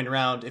like it's coming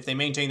around. If they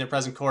maintain their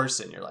present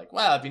course, and you're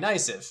wow, it'd be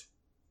nice if.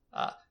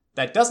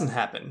 That doesn't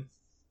happen.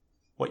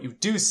 What you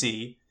do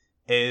see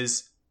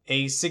is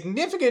a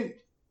significant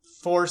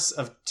force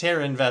of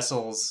Terran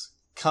vessels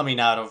coming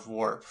out of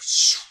warp.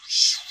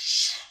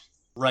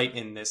 Right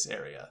in this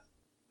area.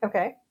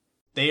 Okay.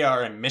 They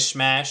are a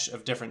mishmash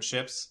of different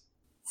ships.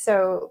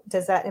 So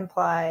does that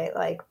imply,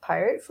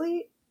 pirate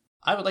fleet?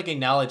 I would like a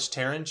knowledge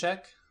Terran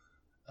check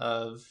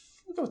of...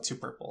 We'll go with 2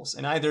 purples.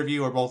 And either of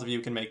you or both of you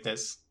can make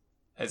this.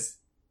 As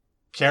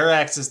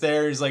Karax is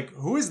there, he's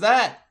who is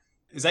that?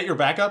 Is that your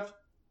backup?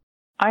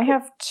 I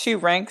have 2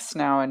 ranks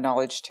now in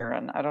Knowledge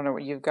Terran. I don't know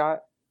what you've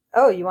got.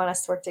 Oh, you want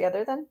us to work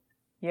together then?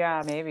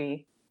 Yeah,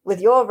 maybe.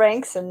 With your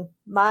ranks and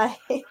my...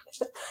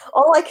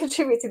 All I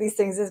contribute to these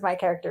things is my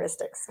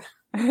characteristics.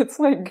 It's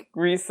like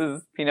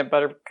Reese's peanut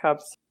butter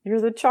cups.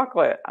 You're the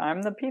chocolate.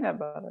 I'm the peanut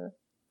butter.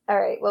 All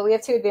right. Well, we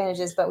have 2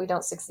 advantages, but we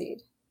don't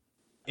succeed.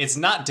 It's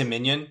not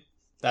Dominion.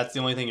 That's the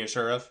only thing you're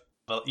sure of.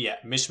 But yeah,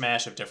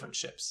 mishmash of different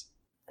ships.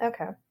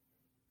 Okay.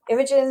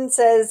 Imogen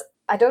says,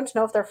 I don't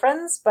know if they're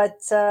friends, but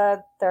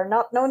they're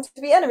not known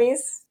to be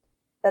enemies.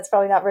 That's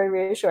probably not very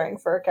reassuring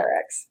for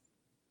Karax.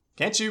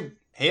 Can't you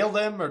hail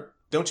them, or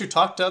don't you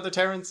talk to other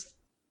Terrans?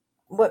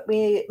 What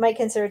we might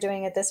consider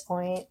doing at this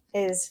point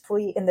is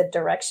flee in the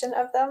direction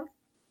of them,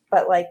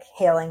 but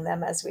hailing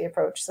them as we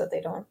approach so they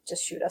don't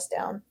just shoot us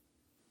down.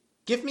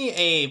 Give me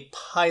a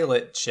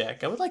pilot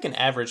check. I would like an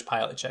average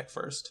pilot check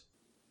first,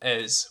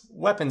 as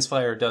weapons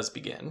fire does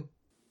begin.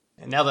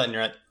 And now that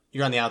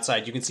you're on the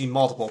outside, you can see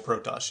multiple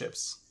Protoss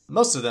ships.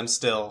 Most of them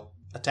still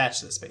attached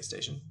to the space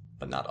station,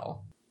 but not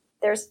all.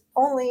 There's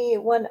only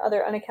one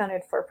other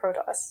unaccounted for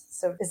Protoss.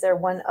 So is there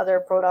one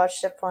other Protoss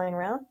ship flying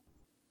around?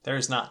 There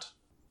is not.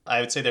 I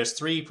would say there's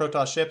 3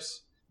 Protoss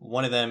ships.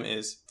 One of them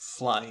is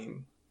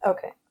flying.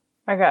 Okay.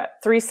 I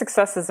got 3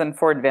 successes and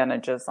 4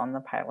 advantages on the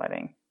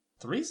piloting.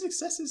 3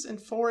 successes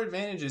and 4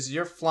 advantages.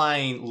 Your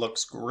flying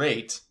looks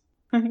great.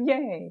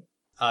 Yay.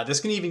 This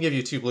can even give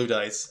you 2 blue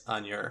dice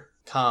on your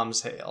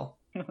comms hail.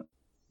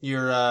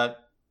 Your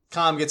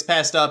comm gets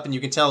passed up, and you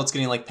can tell it's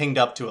getting pinged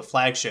up to a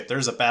flagship.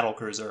 There's a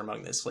battlecruiser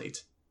among this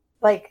fleet.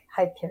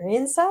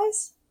 Hyperion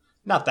size?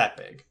 Not that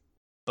big,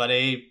 but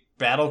a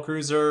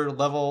battlecruiser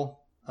level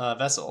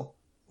vessel,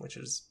 which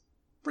is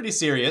pretty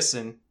serious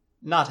and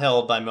not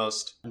held by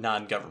most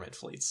non-government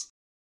fleets.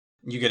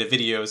 You get a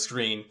video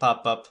screen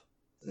pop up.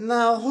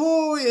 Now,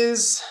 who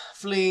is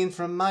fleeing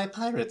from my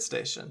pirate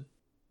station?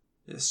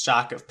 This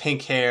shock of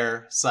pink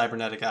hair,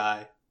 cybernetic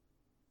eye.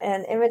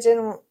 And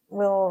Imogen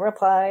will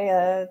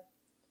reply,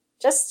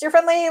 just your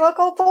friendly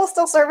local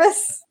postal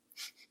service.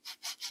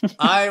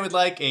 I would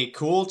like a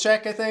cool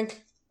check, I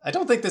think. I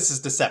don't think this is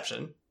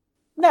deception.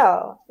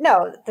 No,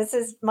 this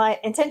is my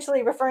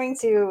intentionally referring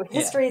to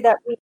history that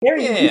we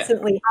very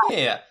recently had.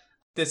 Yeah.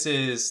 This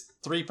is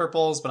 3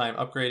 purples, but I'm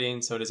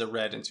upgrading, so it is a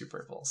red and 2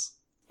 purples.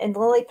 And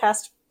Lily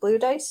passed blue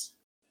dice?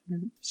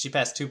 She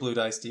passed 2 blue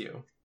dice to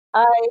you.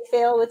 I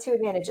fail with 2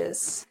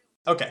 advantages.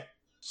 Okay.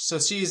 So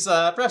she's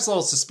perhaps a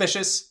little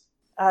suspicious.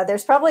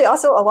 There's probably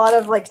also a lot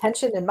of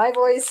tension in my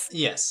voice.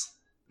 Yes.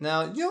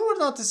 Now, you were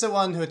not the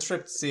one who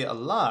tripped the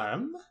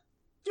alarm.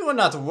 You were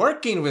not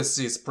working with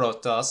these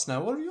Protoss,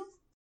 now were you?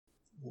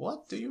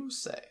 What do you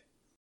say?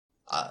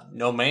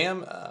 No,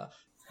 ma'am.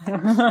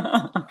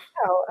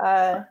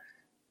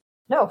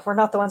 No, we're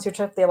not the ones who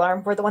tripped the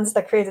alarm. We're the ones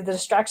that created the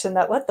distraction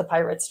that let the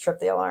pirates trip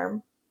the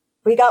alarm.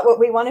 We got what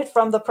we wanted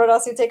from the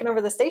Protoss who'd taken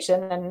over the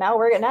station, and now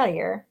we're getting out of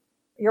here.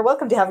 You're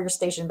welcome to have your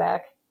station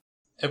back.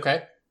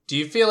 Okay. Do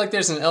you feel like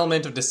there's an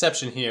element of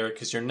deception here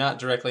because you're not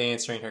directly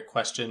answering her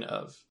question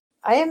of...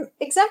 I am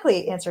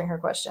exactly answering her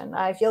question.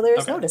 I feel there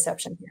is no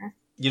deception here.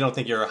 You don't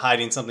think you're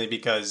hiding something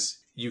because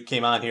you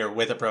came on here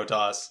with a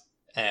Protoss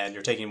and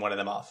you're taking one of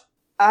them off?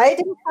 I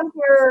didn't come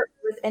here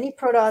with any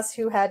Protoss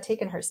who had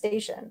taken her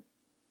station.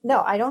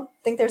 No, I don't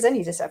think there's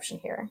any deception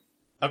here.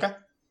 Okay.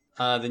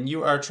 Then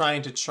you are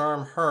trying to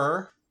charm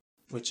her,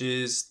 which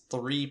is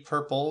 3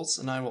 purples,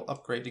 and I will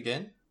upgrade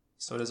again.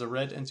 So it is a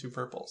red and 2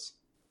 purples.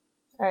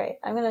 All right,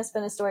 I'm going to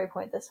spend a story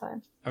point this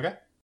time. Okay.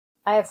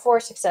 I have 4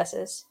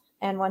 successes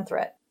and 1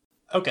 threat.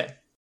 Okay.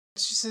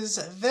 She says,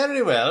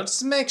 very well,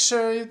 just make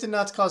sure you do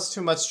not cause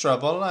too much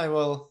trouble. I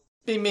will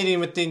be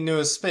meeting with the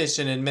new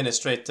station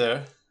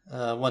administrator,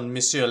 one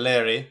Monsieur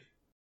Larry.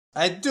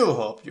 I do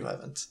hope you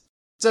haven't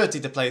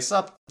dirtied the place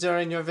up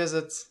during your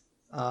visit.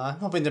 I'm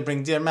hoping to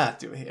bring dear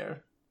Matthew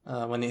here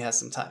when he has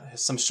some time,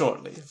 some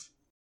short leave.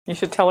 You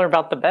should tell her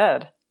about the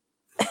bed.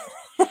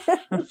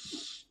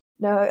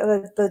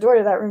 No, the door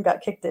to that room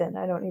got kicked in.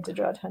 I don't need to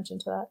draw attention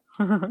to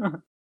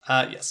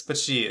that. Yes, but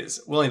she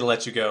is willing to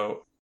let you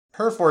go.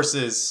 Her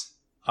forces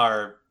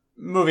are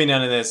moving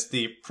into this.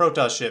 The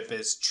Protoss ship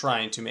is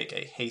trying to make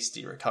a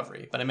hasty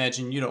recovery, but I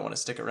imagine you don't want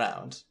to stick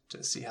around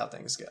to see how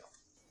things go.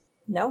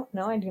 No,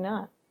 I do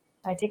not.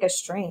 I take a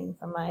strain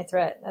from my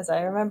threat, as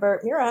I remember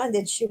Miran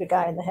did shoot a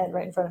guy in the head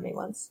right in front of me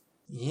once.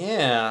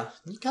 Yeah,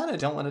 you kind of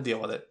don't want to deal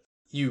with it.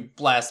 You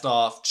blast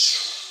off.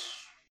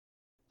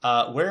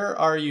 Where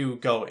are you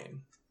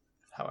going,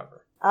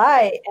 however?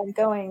 I am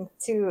going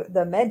to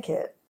the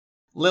medkit.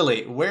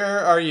 Lily, where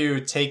are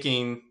you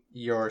taking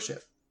your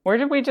ship? Where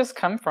did we just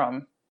come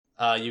from?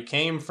 You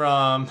came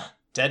from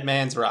Dead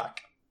Man's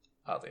Rock.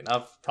 Oddly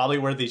enough, probably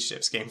where these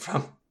ships came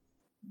from.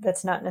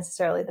 That's not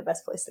necessarily the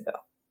best place to go.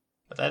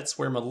 But that's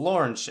where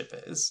Malorn's ship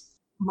is.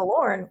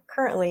 Malorn,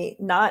 currently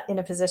not in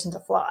a position to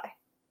fly.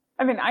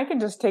 I mean, I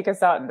can just take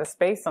us out into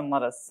space and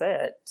let us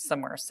sit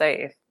somewhere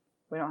safe.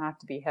 We don't have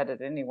to be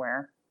headed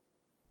anywhere.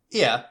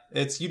 Yeah,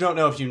 you don't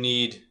know if you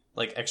need,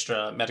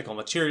 extra medical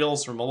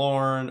materials from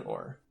Malorn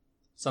or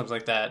something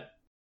like that.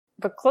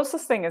 The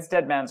closest thing is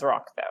Dead Man's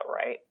Rock, though,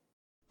 right?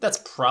 That's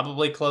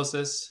probably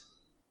closest.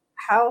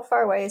 How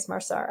far away is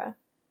Marsara?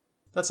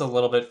 That's a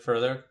little bit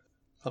further.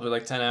 Probably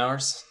 10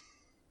 hours.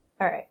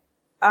 All right.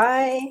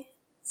 I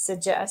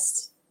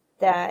suggest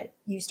that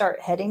you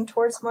start heading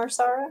towards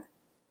Marsara.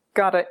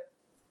 Got it.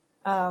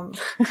 While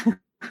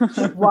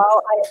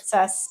I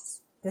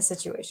assess the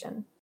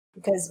situation.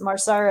 Because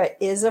Marsara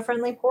is a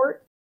friendly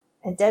port,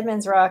 and Dead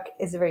Man's Rock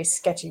is a very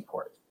sketchy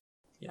port.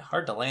 Yeah,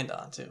 hard to land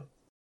on, too.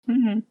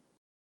 Mm-hmm.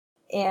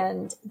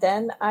 And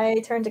then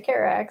I turn to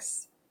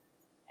Carax.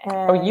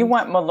 And Oh, you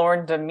want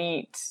Malorn to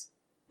meet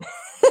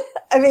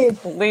I mean,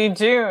 Lee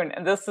June,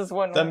 and this is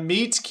when The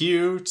meat's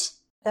cute.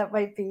 that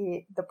might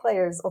be the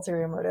player's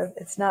ulterior motive.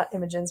 It's not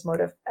Imogen's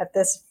motive at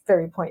this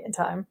very point in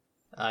time.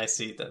 I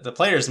see. The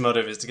player's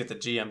motive is to get the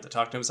GM to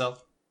talk to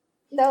himself.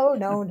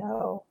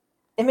 No.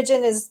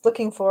 Imogen is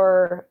looking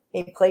for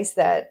a place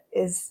that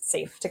is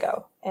safe to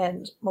go.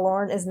 And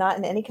Malorn is not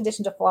in any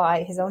condition to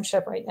fly his own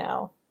ship right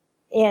now.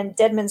 And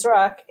Deadman's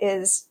Rock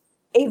is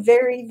a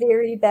very,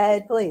 very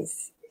bad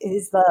place. It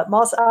is the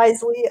Mos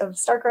Eisley of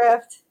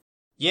StarCraft.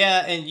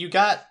 Yeah, and you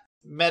got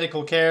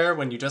medical care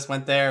when you just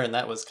went there, and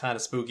that was kind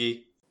of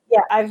spooky.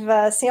 Yeah,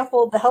 I've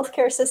sampled the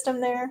healthcare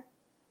system there.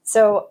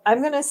 So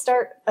I'm going to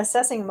start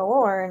assessing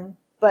Malorn.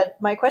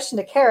 But my question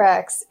to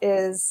Carax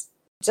is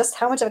just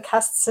how much of a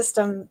caste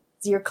system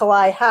do your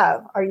Kalai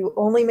have? Are you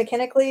only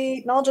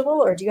mechanically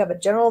knowledgeable, or do you have a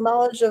general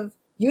knowledge of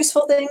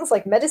useful things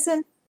like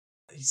medicine?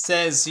 He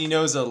says he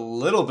knows a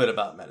little bit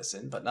about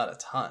medicine, but not a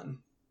ton.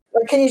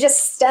 Or can you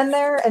just stand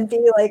there and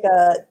be like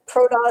a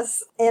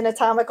Protoss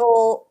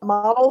anatomical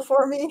model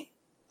for me?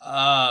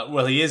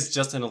 Well, he is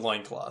just in a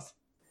loincloth.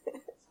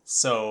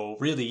 So,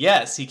 really,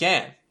 yes, he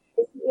can.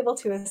 Is he able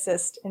to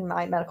assist in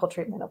my medical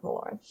treatment of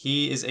Malorn?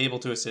 He is able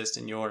to assist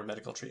in your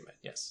medical treatment,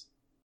 yes.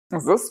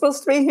 is this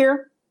supposed to be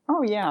here?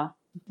 Oh, yeah.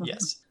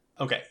 Yes.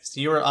 Okay, so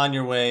you are on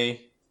your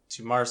way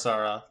to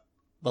Marsara.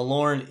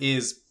 Malorn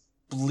is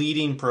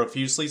bleeding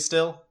profusely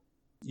still.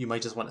 You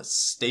might just want to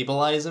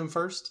stabilize him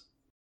first.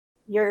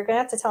 You're going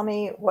to have to tell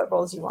me what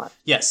roles you want.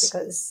 Yes.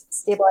 Because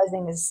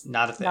stabilizing is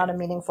Not a thing. not a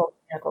meaningful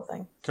mechanical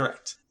thing.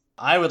 Correct.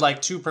 I would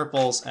like 2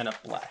 purples and a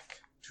black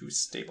to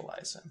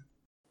stabilize him.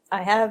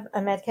 I have a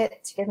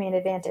medkit to give me an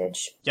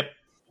advantage. Yep.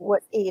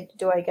 What aid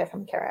do I get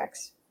from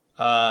Carax?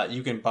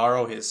 You can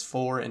borrow his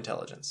 4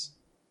 intelligence.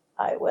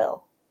 I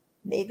will.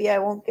 Maybe I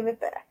won't give it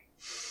back.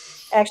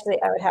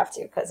 Actually, I would have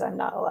to, because I'm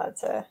not allowed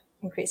to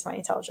increase my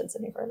intelligence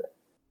any further.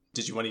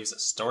 Did you want to use a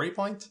story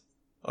point?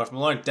 Or if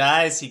Malorn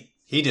dies,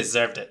 he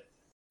deserved it.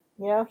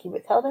 You know, he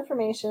withheld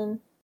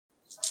information.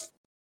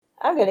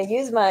 I'm going to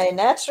use my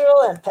natural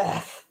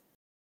empath.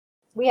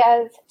 We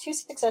have 2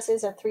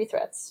 successes and 3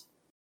 threats.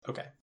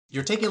 Okay.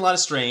 You're taking a lot of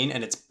strain,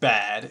 and it's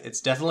bad.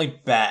 It's definitely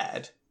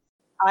bad.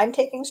 I'm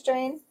taking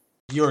strain.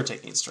 You're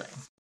taking strain.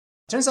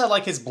 Turns out,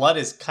 like, his blood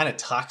is kind of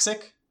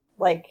toxic.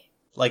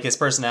 Like his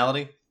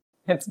personality.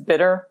 It's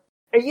bitter.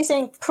 Are you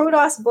saying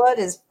Protoss blood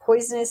is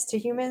poisonous to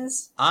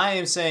humans? I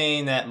am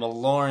saying that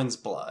Malorn's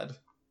blood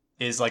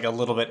is, like, a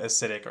little bit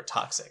acidic or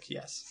toxic,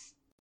 yes.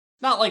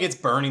 Not like it's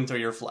burning through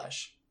your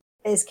flesh.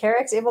 Is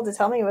Carax able to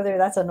tell me whether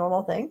that's a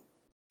normal thing?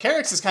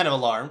 Carax is kind of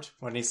alarmed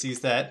when he sees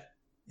that.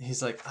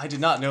 He's like, I did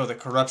not know the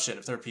corruption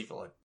of their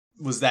people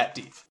was that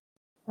deep.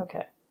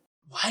 Okay.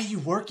 Why are you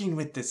working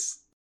with this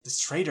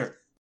traitor?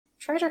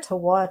 Traitor to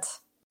what?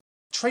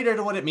 Traitor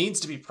to what it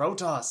means to be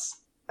Protoss.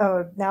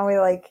 Oh, now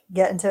we,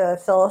 get into a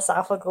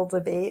philosophical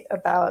debate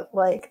about,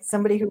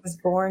 somebody who was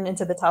born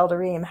into the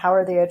Tal'Darim. How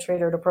are they a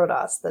traitor to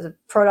Protoss? The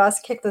Protoss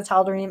kicked the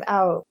Tal'Darim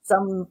out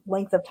some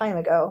length of time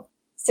ago.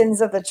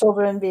 Sins of the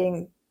children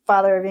being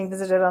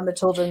visited on the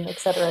children,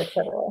 etc.,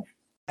 etc.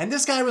 And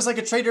this guy was like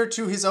a traitor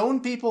to his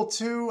own people,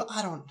 too.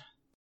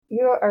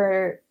 You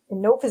are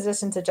in no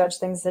position to judge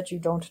things that you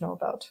don't know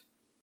about.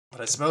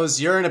 But I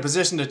suppose you're in a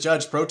position to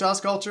judge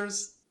Protoss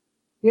cultures?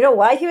 You know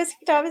why he was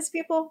kicked out of his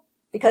people?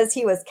 Because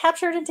he was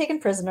captured and taken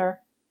prisoner.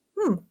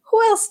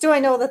 Who else do I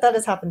know that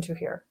has happened to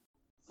here?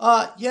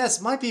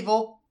 Yes, my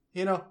people.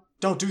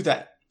 Don't do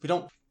that. We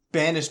don't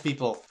banish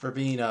people for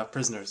being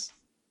prisoners.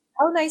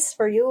 How nice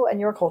for you and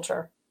your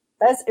culture.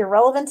 That's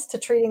irrelevant to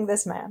treating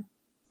this man.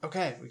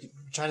 Okay, we can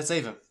try to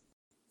save him.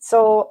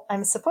 So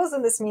I'm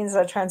supposing this means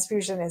that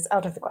transfusion is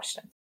out of the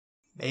question.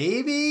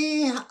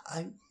 Maybe?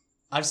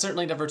 I've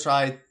certainly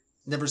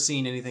never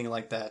seen anything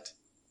like that.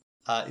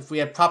 If we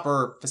had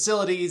proper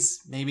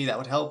facilities, maybe that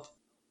would help.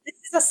 This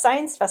is a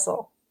science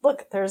vessel.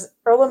 Look, there's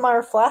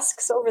Erlenmeyer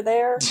flasks over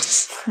there.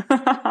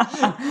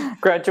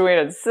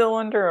 Graduated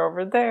cylinder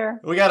over there.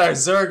 We got our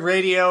Zerg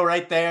radio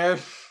right there.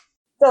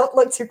 Don't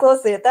look too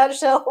closely at that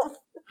shelf.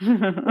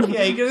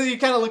 Yeah, he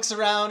kind of looks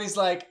around. He's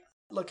like,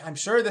 look, I'm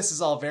sure this is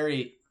all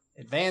very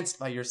advanced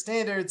by your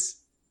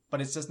standards,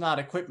 but it's just not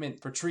equipment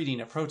for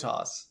treating a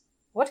Protoss.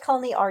 What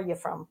colony are you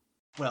from?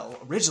 Well,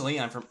 originally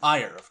I'm from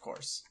Ire, of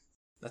course.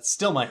 That's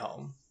still my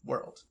home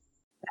world.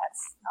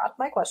 That's not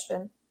my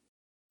question.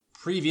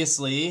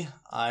 Previously,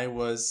 I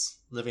was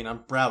living on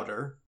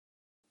Browder.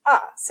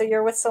 So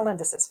you're with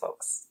Solindis'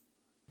 folks.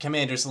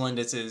 Commander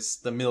Solindis is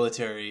the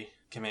military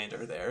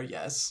commander there,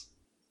 yes.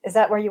 Is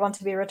that where you want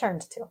to be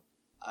returned to?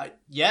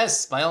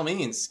 Yes, by all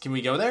means. Can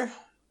we go there?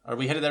 Are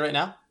we headed there right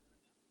now?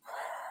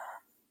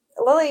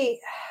 Lily,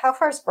 how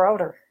far is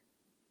Browder?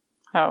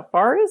 How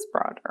far is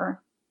Browder?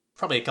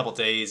 Probably a couple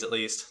days, at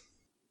least.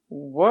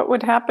 What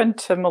would happen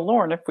to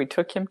Malorn if we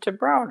took him to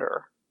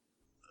Browder?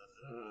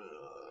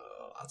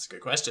 That's a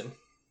good question.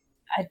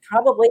 I'd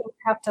probably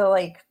have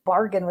to,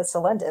 bargain with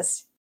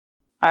Solindis.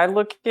 I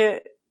look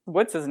at,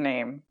 what's his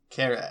name?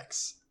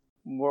 Carax.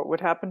 What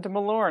would happen to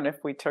Malorn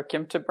if we took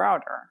him to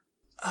Browder?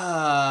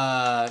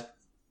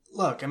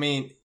 Look, I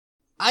mean,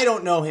 I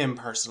don't know him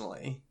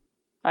personally.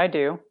 I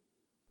do.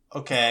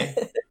 Okay.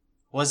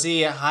 Was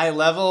he a high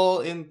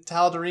level in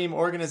Tal'Darim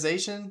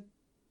organization?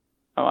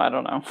 Oh, I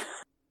don't know.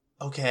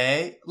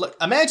 Okay. Look,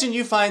 imagine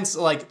you find,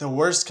 like, the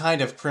worst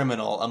kind of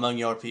criminal among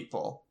your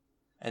people,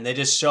 and they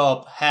just show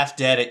up half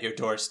dead at your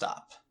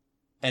doorstep,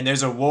 and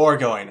there's a war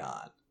going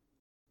on.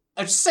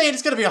 I'm just saying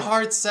it's gonna be a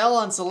hard sell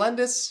on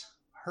Selendis.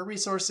 Her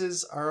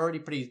resources are already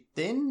pretty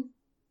thin.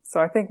 So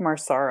I think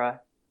Marsara.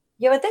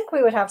 You would think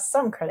we would have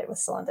some credit with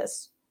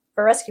Selendis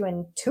for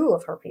rescuing 2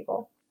 of her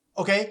people.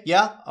 Okay,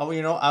 yeah,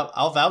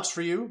 I'll vouch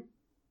for you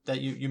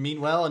that you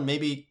mean well, and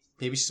maybe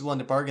she's willing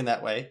to bargain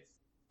that way.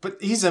 But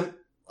he's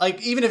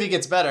even if he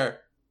gets better,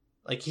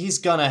 like, he's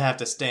gonna have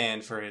to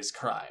stand for his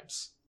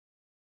crimes.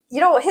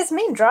 His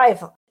main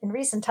drive in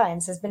recent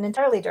times has been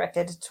entirely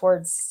directed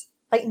towards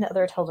fighting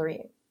other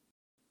Tal'Darim.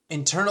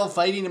 Internal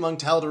fighting among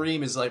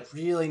Tal'Darim is, like,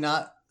 really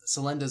not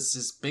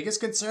Selendis' biggest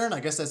concern.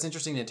 I guess that's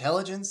interesting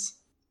intelligence.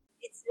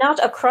 It's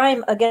not a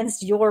crime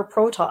against your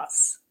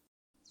Protoss.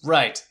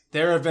 Right.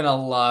 There have been a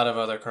lot of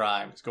other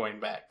crimes going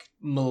back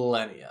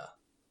millennia.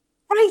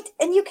 Right,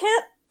 and you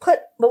can't put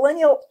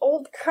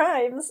millennial-old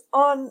crimes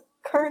on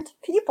current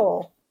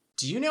people.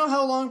 Do you know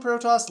how long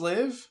Protoss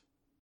live?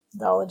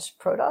 Knowledge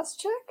Protoss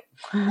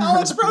check?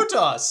 Knowledge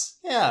Protoss!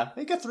 Yeah,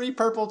 make a 3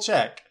 purple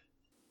check.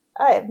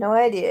 I have no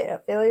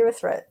idea. Failure or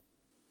threat.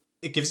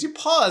 It gives you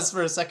pause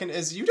for a second,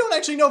 as you don't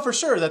actually know for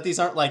sure that these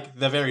aren't, like,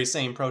 the very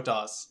same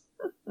Protoss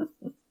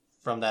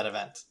from that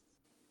event.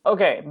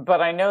 Okay,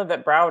 but I know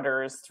that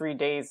Browder is 3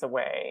 days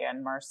away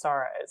and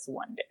Marsara is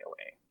 1 day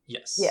away.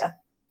 Yes. Yeah.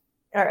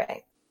 All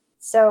right.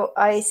 So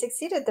I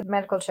succeeded the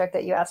medical check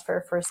that you asked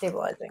for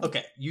stabilizing.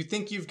 Okay, you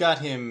think you've got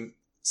him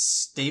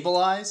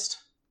stabilized,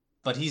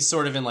 but he's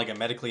sort of in, like, a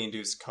medically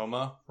induced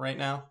coma right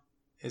now,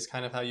 is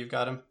kind of how you've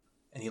got him.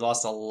 And he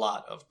lost a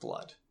lot of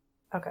blood.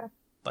 Okay.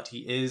 But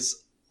he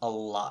is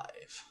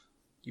alive.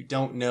 You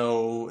don't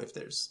know if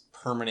there's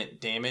permanent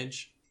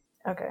damage.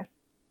 Okay.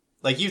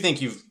 Like, you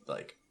think you've,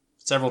 like,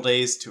 several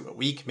days to a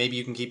week, maybe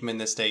you can keep him in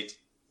this state.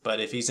 But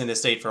if he's in this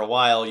state for a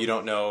while, you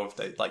don't know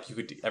if, you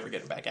could ever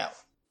get him back out.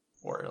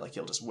 Or, like,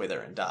 he'll just wither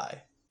and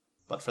die.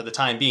 But for the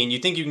time being, you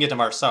think you can get to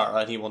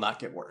Marsara, and he will not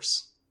get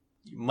worse.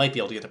 You might be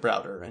able to get to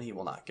Browder, and he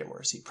will not get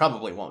worse. He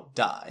probably won't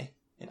die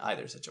in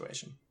either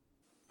situation.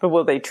 But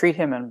will they treat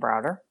him in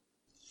Browder?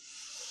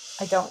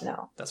 I don't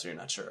know. That's what you're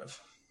not sure of.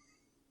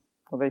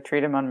 Will they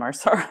treat him on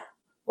Marsara?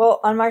 Well,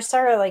 on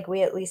Marsara,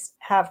 we at least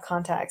have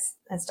contacts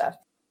and stuff.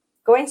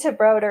 Going to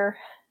Browder,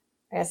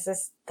 I guess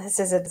this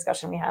is a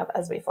discussion we have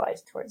as we fly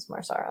towards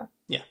Marsara.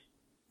 Yeah.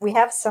 We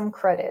have some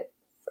credit,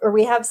 or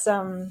we have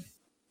some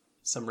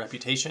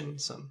reputation,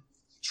 some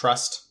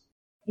trust.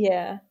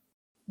 Yeah.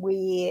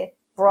 We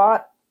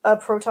brought a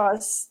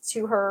Protoss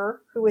to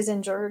her who was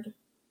injured.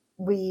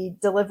 We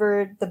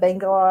delivered the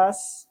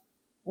Bengalos.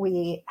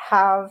 We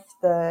have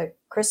the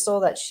crystal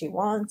that she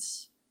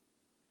wants.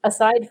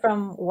 Aside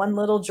from one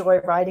little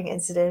joyriding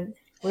incident,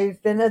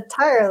 we've been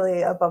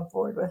entirely above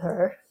board with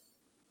her.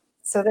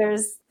 So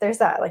there's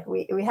that.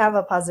 We have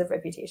a positive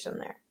reputation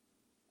there.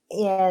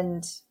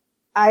 And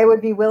I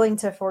would be willing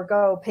to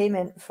forego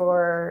payment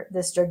for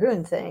this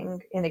Dragoon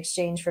thing in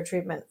exchange for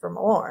treatment for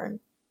Malorn.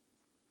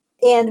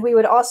 And we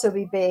would also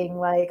be being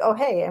like, oh,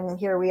 hey, and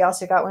here we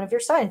also got one of your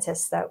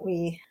scientists that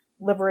we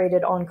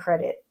liberated on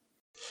credit.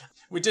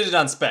 We did it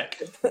on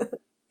spec.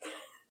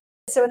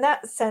 So in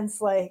that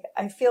sense,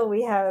 I feel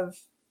we have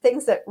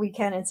things that we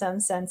can, in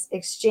some sense,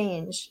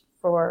 exchange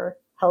for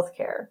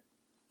healthcare.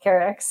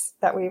 Carex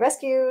that we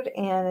rescued,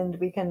 and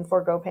we can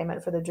forego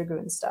payment for the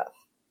Dragoon stuff.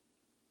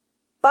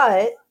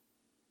 But,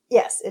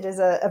 yes, it is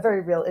a very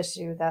real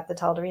issue that the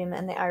Tal'Darim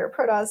and the Aiur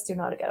Protoss do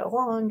not get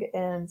along,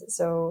 and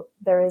so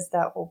there is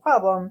that whole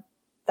problem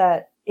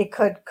that it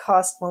could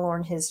cost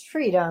Malorn his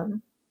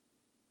freedom.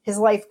 His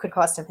life could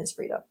cost him his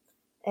freedom.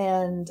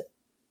 And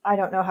I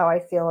don't know how I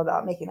feel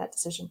about making that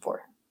decision for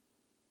him.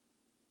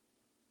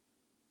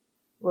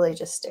 Willie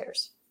just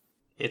stares.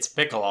 It's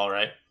Pickle, all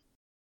right.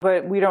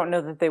 But we don't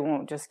know that they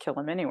won't just kill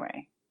him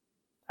anyway.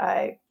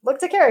 I look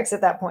to Carex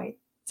at that point.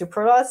 Do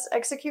Protoss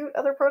execute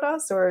other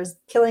Protoss, or is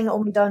killing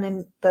only done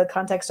in the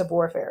context of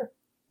warfare?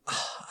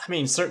 I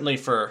mean, certainly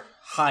for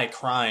high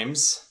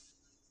crimes,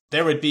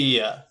 there would be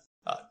a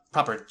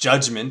proper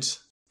judgment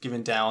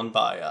given down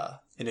by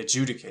an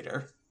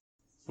adjudicator.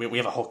 We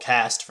have a whole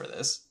cast for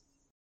this.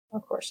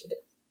 Of course you do.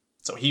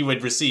 So he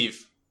would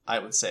receive, I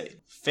would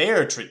say,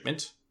 fair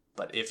treatment.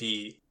 But if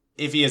he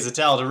is a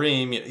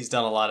Tal'Darim, he's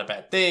done a lot of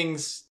bad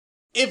things.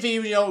 If he,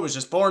 was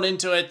just born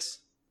into it,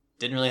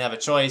 didn't really have a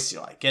choice,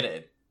 I get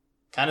it.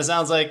 Kind of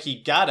sounds like he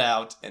got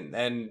out and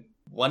then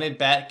wanted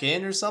back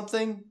in or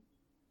something.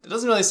 It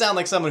doesn't really sound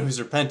like someone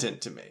who's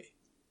repentant to me.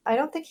 I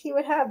don't think he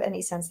would have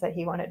any sense that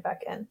he wanted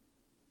back in.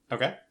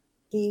 Okay.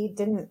 He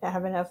didn't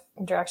have enough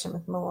interaction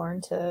with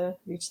Malorn to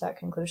reach that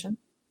conclusion.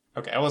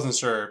 Okay, I wasn't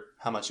sure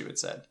how much you had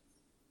said.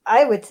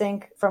 I would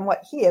think, from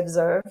what he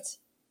observed,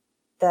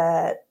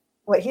 that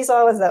what he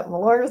saw was that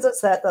Malorn was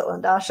upset that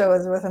Landasha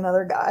was with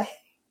another guy.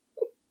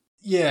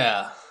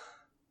 Yeah.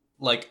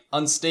 like,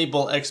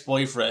 unstable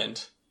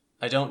ex-boyfriend,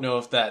 I don't know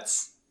if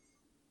that's...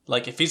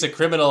 Like, if he's a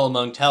criminal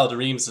among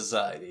Tal'Darim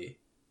society,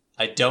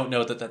 I don't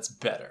know that that's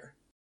better.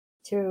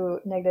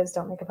 2 negatives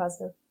don't make a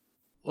positive.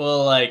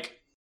 Well,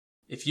 like,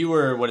 if you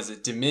were,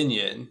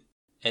 Dominion,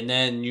 and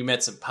then you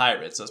met some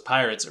pirates, those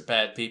pirates are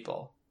bad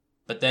people.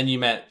 But then you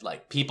met,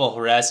 like, people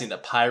harassing the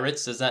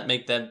pirates, does that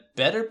make them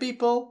better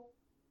people?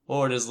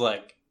 Or does,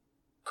 like,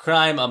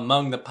 crime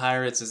among the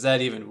pirates, is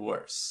that even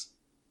worse?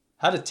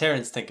 How did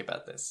Terrence think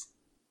about this?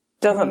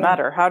 Doesn't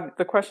matter.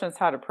 The question is,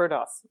 how did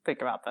Protoss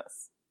think about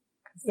this?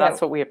 Because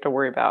that's what we have to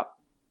worry about.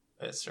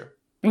 That's true.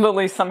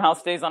 Lily somehow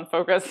stays on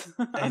focus.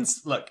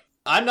 Look,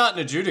 I'm not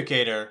an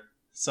adjudicator,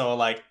 so,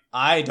 like,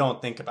 I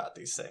don't think about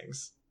these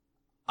things.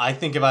 I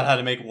think about how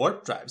to make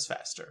warp drives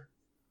faster.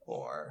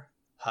 Or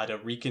how to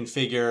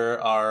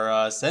reconfigure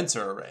our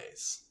sensor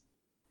arrays.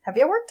 Have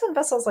you worked on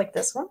vessels like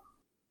this one?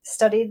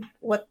 Studied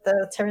what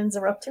the Terrans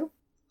are up to?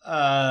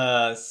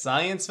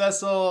 Science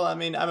vessel? I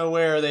mean, I'm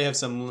aware they have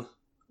some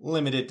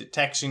limited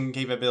detection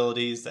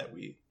capabilities that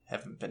we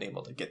haven't been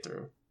able to get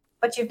through.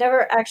 But you've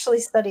never actually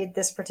studied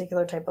this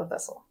particular type of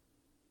vessel?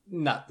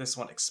 Not this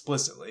one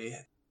explicitly.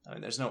 I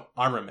mean, there's no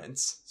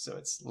armaments, so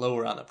it's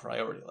lower on the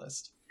priority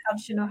list. How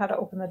did you know how to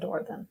open the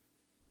door, then?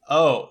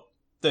 Oh,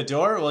 the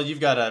door? Well, you've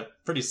got a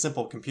pretty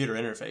simple computer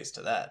interface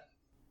to that.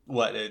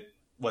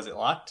 Was it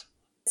locked?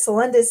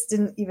 Celendis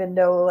didn't even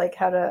know, like,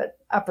 how to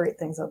operate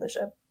things on the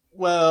ship.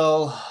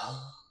 Well,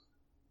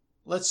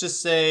 let's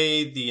just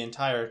say the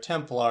entire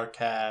Templar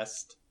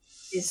cast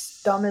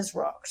is dumb as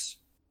rocks.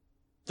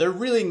 They're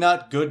really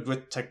not good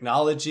with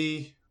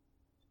technology,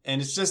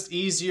 and it's just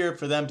easier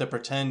for them to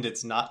pretend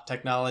it's not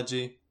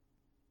technology.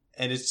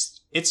 And it's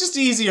just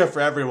easier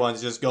for everyone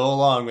to just go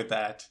along with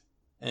that.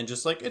 And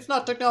just like, it's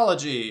not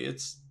technology,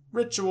 it's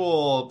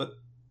ritual. But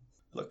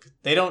look,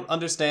 they don't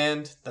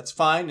understand. That's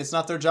fine. It's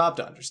not their job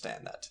to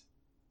understand that.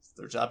 It's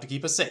their job to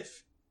keep us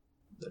safe.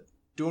 They're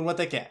doing what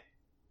they can.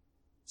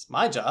 It's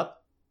my job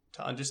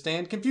to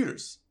understand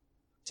computers.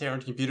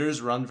 Terran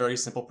computers run very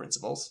simple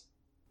principles.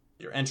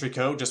 Your entry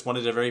code just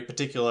wanted a very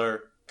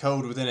particular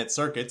code within its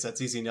circuits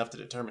that's easy enough to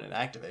determine and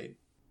activate.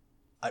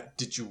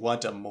 Did you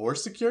want a more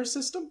secure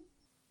system?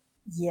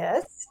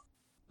 Yes.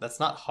 That's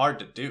not hard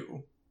to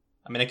do.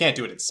 I mean, I can't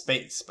do it in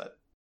space, but...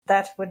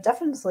 That would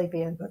definitely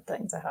be a good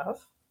thing to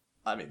have.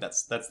 I mean,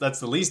 that's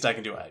the least I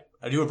can do.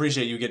 I do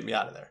appreciate you getting me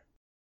out of there.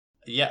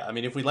 Yeah, I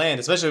mean, if we land,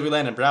 especially if we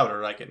land in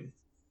Browder, I can,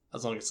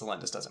 as long as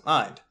Celendis doesn't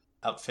mind,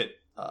 outfit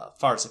a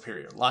far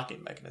superior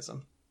locking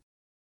mechanism.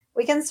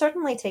 We can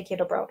certainly take you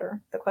to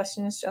Browder. The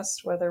question is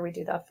just whether we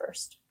do that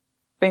first.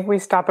 I think we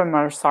stop in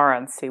Marsara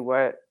and see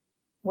what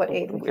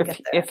aid we can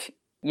get there.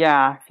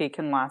 If he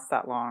can last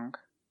that long.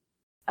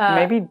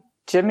 Maybe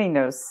Jimmy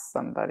knows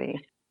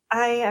somebody.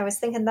 I was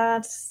thinking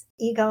that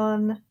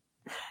Egon,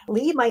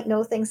 Lee might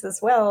know things as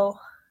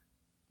well.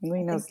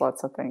 Lee knows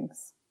lots of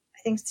things. I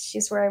think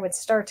she's where I would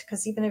start,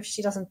 because even if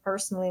she doesn't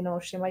personally know,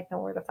 she might know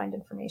where to find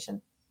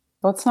information.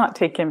 Let's not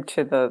take him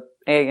to the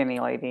agony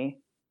lady.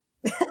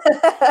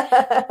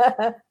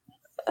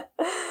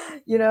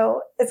 You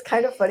know, it's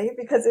kind of funny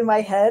because in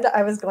my head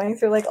I was going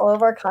through like all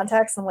of our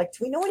contacts and I'm like, do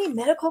we know any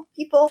medical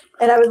people?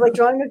 And I was like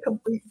drawing a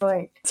complete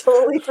blank.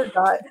 Totally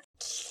forgot.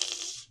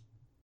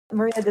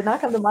 Maria did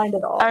not come to mind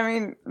at all. I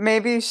mean,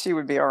 maybe she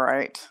would be all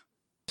right.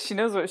 She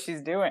knows what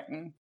she's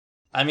doing.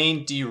 I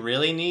mean, do you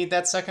really need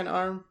that second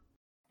arm?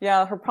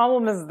 Yeah, her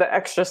problem is the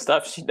extra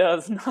stuff she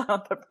does,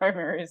 not the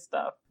primary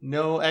stuff.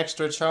 No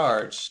extra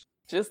charge.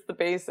 Just the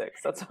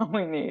basics. That's all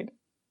we need.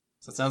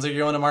 So it sounds like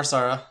you're going to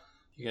Marsara.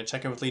 You're going to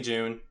check in with Lee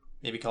June.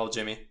 Maybe call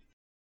Jimmy.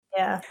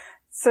 Yeah.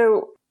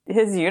 So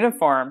his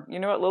uniform, you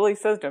know what Lily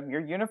says to him?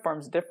 Your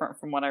uniform's different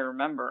from what I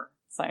remember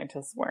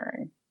scientists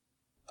wearing.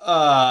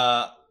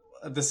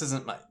 This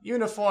isn't my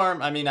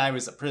uniform. I mean, I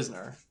was a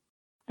prisoner.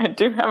 I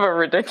do have a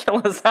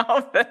ridiculous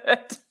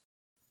outfit.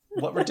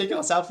 What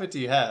ridiculous outfit do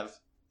you have?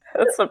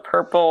 It's a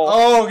purple.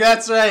 Oh,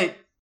 that's right.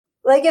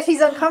 Like if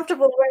he's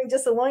uncomfortable wearing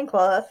just a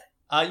loincloth.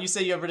 You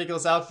say you have a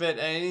ridiculous outfit,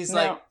 and he's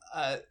like,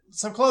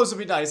 some clothes would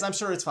be nice. I'm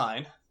sure it's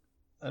fine.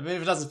 Maybe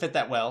if it doesn't fit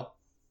that well.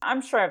 I'm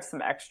sure I have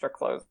some extra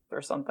clothes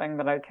or something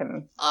that I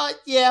can...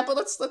 Yeah, but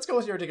let's go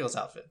with your ridiculous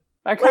outfit.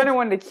 I kind of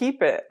wanted to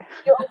keep it.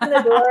 You open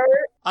the door.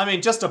 I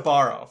mean, just to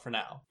borrow for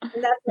now.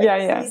 And that's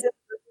yeah.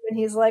 And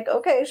he's like,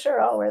 okay, sure,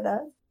 I'll wear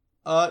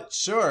that.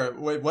 Sure.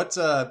 Wait, what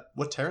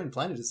Terran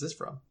planet is this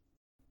from?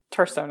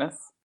 Tarsonis.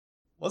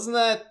 Wasn't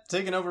that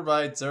taken over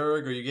by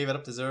Zerg, or you gave it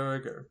up to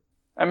Zerg, or...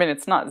 I mean,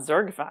 it's not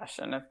Zerg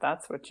fashion, if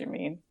that's what you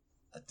mean.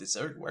 Did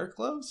Zerg wear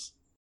clothes?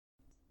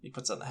 He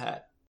puts on the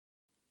hat.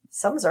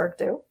 Some Zerg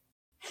do.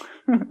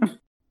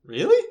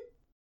 Really?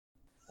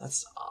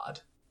 That's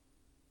odd.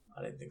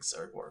 I didn't think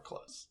Zerg wore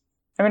clothes.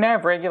 I mean, I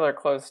have regular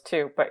clothes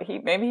too, but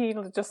maybe he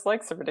just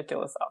likes a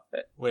ridiculous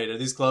outfit. Wait, are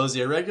these clothes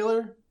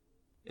irregular?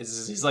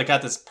 He's like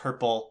got this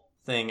purple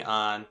thing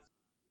on.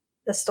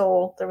 The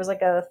stole. There was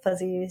like a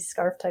fuzzy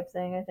scarf type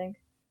thing, I think.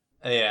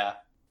 Yeah.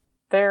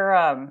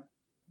 They're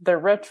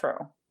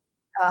retro.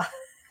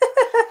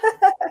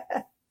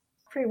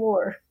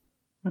 Pre-war.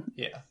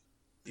 Yeah.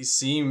 You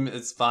seem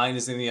as fine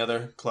as any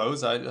other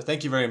clothes. I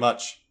thank you very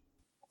much.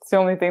 It's the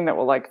only thing that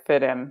will,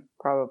 fit him,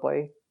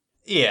 probably.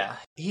 Yeah,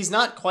 he's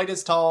not quite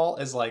as tall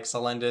as,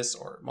 Selendis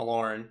or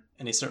Malorn,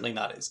 and he's certainly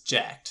not as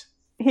jacked.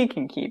 He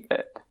can keep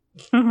it.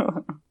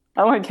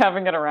 I like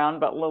having it around,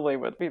 but Lily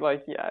would be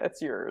like, yeah,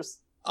 it's yours.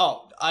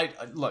 Oh,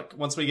 look,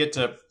 once we get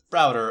to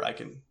Browder, I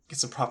can get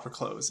some proper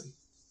clothes, and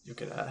you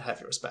can have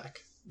yours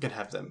back. You can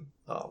have them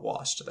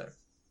washed there.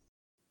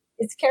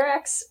 Is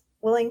Karax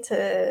willing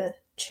to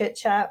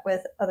chit-chat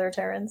with other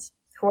Terrans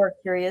who are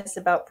curious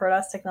about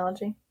Protoss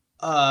technology?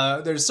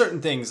 There's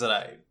certain things that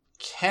I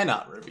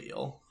cannot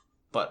reveal,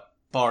 but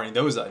barring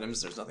those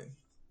items, there's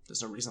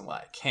no reason why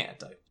I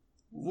can't. I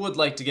would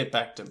like to get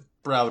back to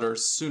Browder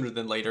sooner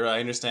than later. I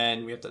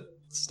understand we have to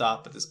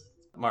stop at this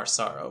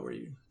Marsara where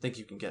you think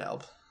you can get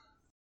help.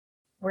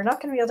 We're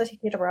not going to be able to take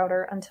you to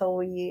Browder until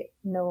we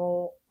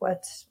know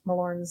what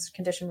Malorn's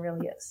condition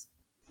really is.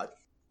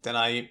 Then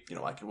I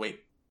can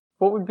wait.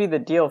 What would be the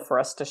deal for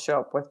us to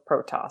show up with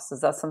Protoss?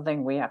 Is that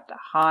something we have to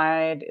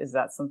hide? Is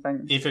that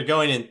something... If you're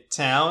going in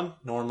town,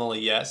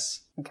 normally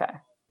yes. Okay.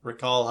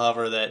 Recall,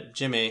 however, that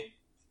Jimmy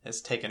has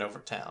taken over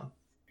town.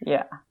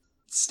 Yeah.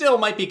 Still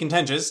might be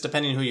contentious,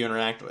 depending who you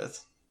interact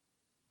with.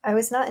 I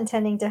was not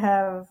intending to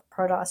have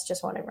Protoss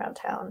just wandering around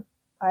town.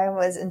 I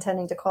was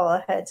intending to call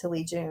ahead to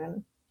Lee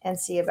June and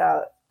see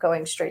about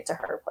going straight to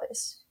her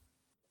place.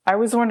 I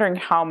was wondering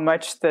how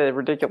much the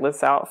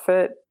ridiculous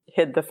outfit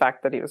hid the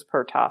fact that he was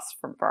Protoss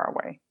from far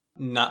away.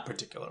 Not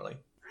particularly.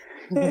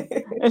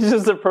 It's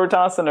just a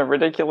Protoss in a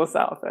ridiculous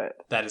outfit.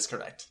 That is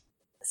correct.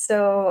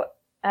 So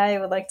I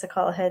would like to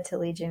call ahead to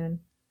Lee June.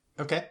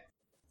 Okay.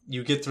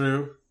 You get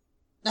through.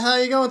 How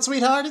you going,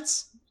 sweetheart?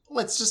 It's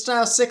just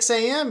now 6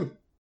 a.m.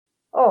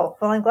 Oh,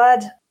 well, I'm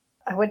glad.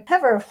 I would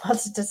never want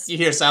to You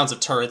hear sounds of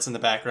turrets in the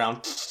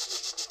background.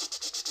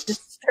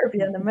 disturb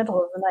you in the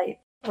middle of the night.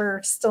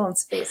 We're still in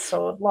space,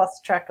 so I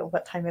lost track of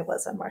what time it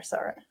was on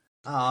Marsara.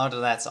 Oh,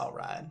 that's all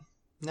right.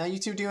 Now you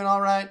two doing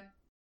all right?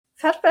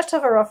 We've had a bit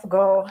of a rough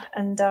go,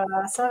 and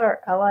some of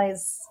our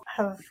allies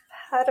have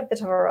had a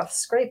bit of a rough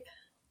scrape.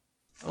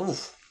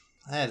 Oof,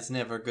 that's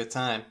never a good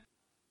time.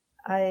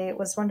 I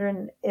was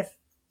wondering if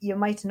you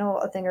might know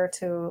a thing or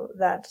two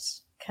that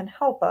can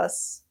help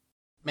us.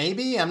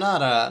 Maybe. I'm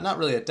not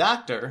really a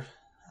doctor.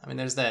 I mean,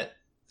 there's that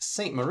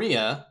Saint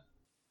Maria.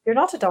 You're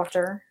not a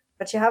doctor,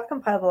 but you have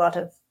compiled a lot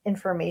of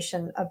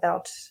information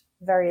about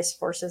various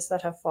forces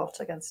that have fought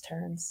against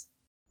Terrans.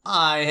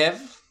 I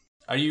have.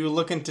 Are you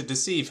looking to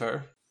deceive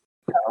her?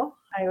 No,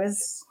 I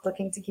was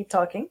looking to keep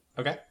talking.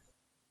 Okay.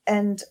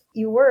 And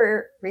you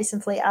were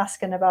recently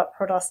asking about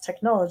Protoss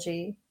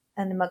technology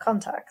and my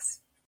contacts.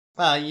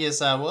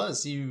 Yes, I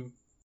was.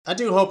 I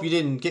do hope you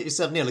didn't get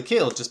yourself nearly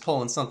killed just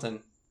pulling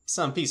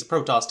some piece of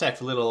Protoss tech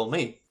for little old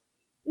me.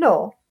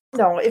 No,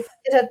 if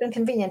it had been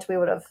convenient, we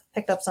would have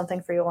picked up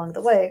something for you along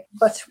the way.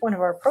 But one of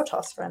our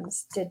Protoss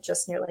friends did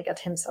just nearly get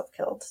himself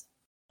killed.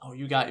 Oh,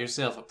 you got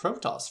yourself a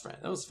Protoss friend.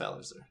 Those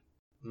fellas are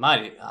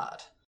mighty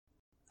odd.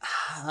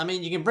 I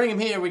mean, you can bring him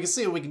here, we can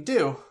see what we can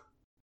do.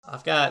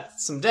 I've got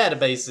some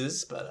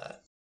databases,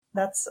 but...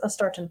 That's a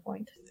starting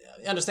point.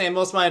 I understand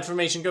most of my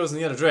information goes in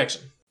the other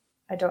direction.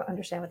 I don't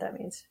understand what that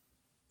means.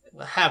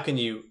 How can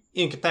you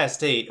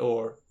incapacitate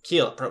or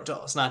kill a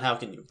Protoss? Not how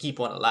can you keep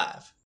one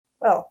alive?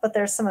 Well, but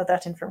there's some of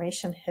that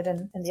information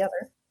hidden in the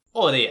other.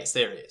 Oh, yes,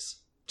 there is.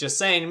 Just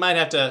saying, you might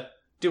have to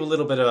do a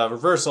little bit of a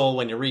reversal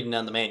when you're reading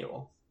on the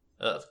manual.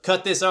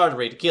 Cut this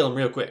artery to kill him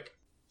real quick,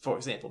 for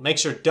example. Make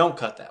sure don't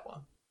cut that one.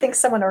 I think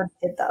someone already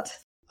did that.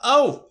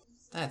 Oh,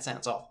 that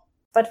sounds awful.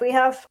 But we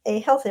have a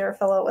healthier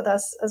fellow with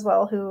us as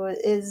well who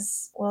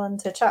is willing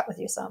to chat with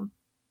you some,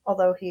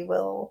 although he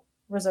will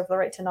reserve the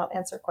right to not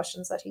answer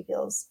questions that he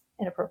feels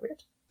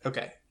inappropriate.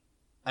 Okay.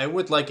 I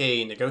would like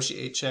a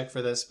negotiate check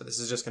for this, but this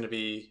is just going to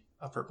be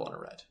a purple and a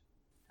red.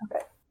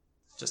 Okay.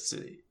 Just to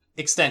the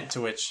extent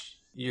to which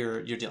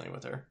you're dealing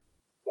with her.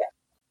 Yeah.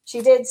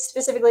 She did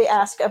specifically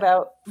ask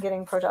about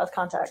getting Protoss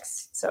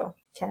contacts, so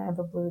can I have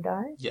a blue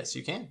die? Yes,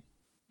 you can.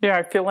 Yeah,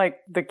 I feel like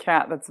the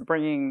cat that's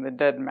bringing the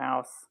dead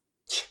mouse.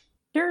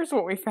 Here's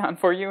what we found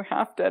for you,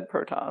 half-dead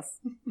Protoss.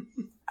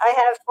 I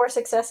have 4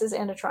 successes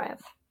and a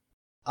triumph.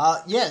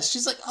 Yes,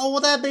 she's like, oh,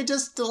 well, that'd be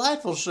just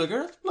delightful,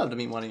 sugar. Love to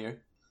meet one of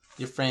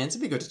your friends.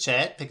 It'd be good to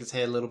chat, pick his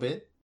head a little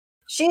bit.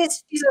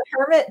 She's a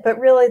hermit, but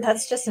really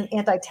that's just an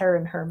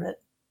anti-Terran hermit.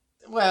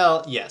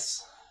 Well,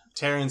 yes.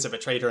 Terrans have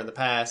betrayed her in the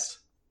past.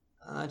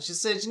 She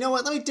said, you know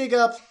what, let me dig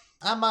up.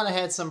 I might have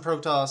had some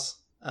Protoss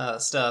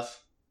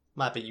stuff.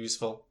 Might be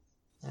useful.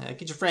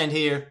 Get your friend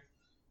here.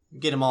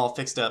 Get him all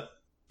fixed up.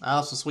 I'll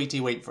have some sweet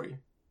tea waiting for you.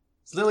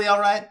 Is Lily all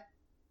right?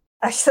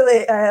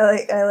 Actually,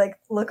 I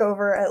look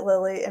over at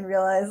Lily and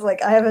realize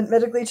I haven't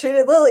medically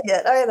treated Lily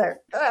yet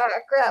either. Ah,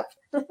 crap.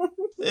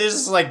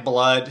 There's just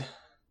blood.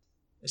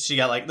 She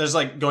got there's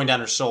going down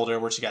her shoulder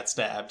where she got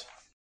stabbed.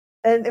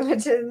 And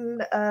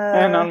Imogen,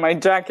 and on my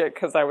jacket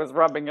because I was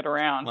rubbing it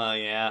around. Well,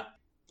 yeah,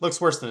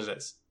 looks worse than it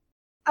is.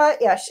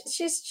 Yeah,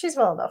 she's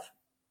well enough.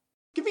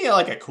 Give me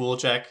a cool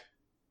check.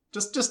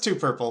 Just 2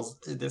 purples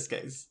in this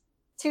case.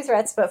 2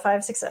 threats, but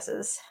 5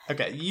 successes.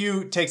 Okay,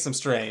 you take some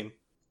strain.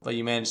 but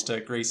you managed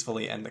to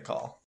gracefully end the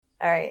call.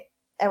 All right.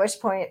 At which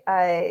point,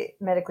 I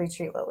medically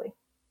treat Lily.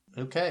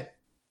 Okay.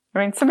 I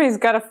mean, somebody's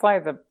got to fly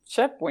the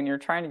ship when you're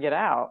trying to get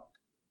out.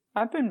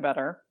 I've been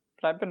better,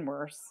 but I've been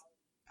worse.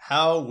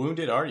 How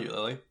wounded are you,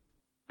 Lily?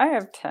 I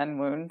have 10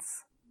 wounds.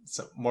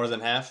 So more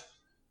than half?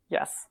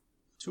 Yes.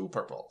 2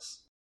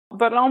 purples.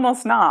 But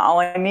almost not. All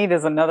I need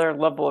is another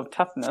level of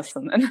toughness,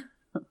 and then...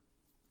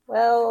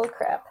 Well,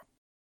 crap.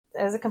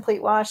 It was a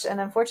complete wash, and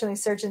unfortunately,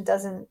 Surgeon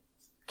doesn't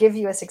give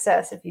you a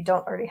success if you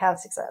don't already have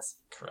success.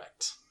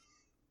 Correct.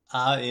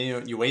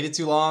 You waited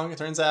too long, it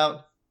turns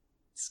out.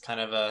 It's kind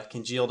of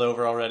congealed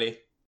over already.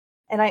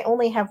 And I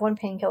only have 1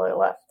 painkiller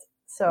left,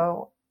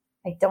 so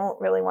I don't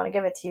really want to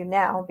give it to you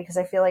now because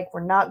I feel like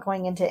we're not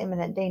going into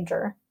imminent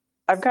danger.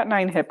 I've got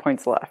 9 hit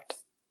points left.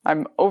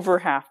 I'm over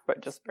half,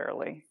 but just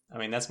barely. I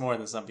mean, that's more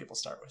than some people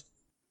start with.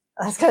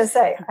 I was going to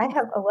say, I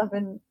have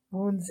 11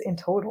 wounds in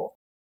total.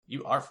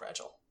 You are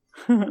fragile.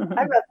 I'm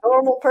a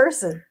normal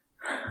person.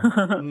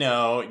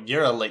 No,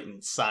 you're a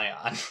latent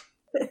scion.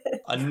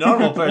 A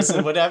normal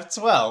person would have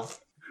 12.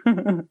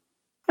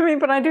 I mean,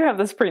 but I do have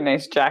this pretty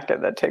nice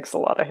jacket that takes a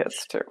lot of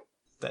hits, too.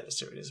 That is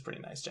true. It is a pretty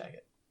nice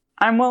jacket.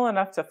 I'm well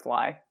enough to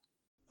fly.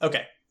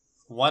 Okay.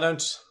 Why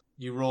don't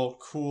you roll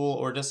cool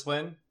or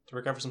discipline to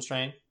recover some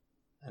strain?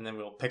 And then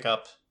we'll pick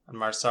up on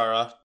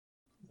Marsara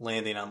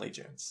landing on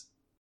Legions.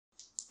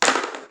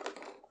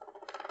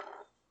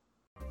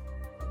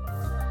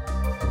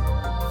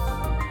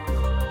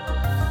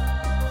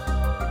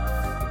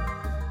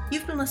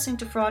 You've been listening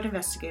to Fraud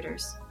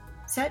Investigators,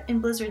 set in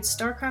Blizzard's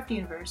StarCraft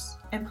universe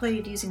and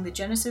played using the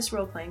Genesis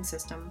role-playing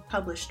system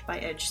published by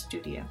Edge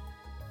Studio.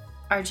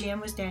 Our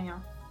GM was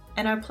Daniel,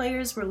 and our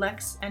players were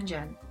Lex and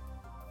Jen.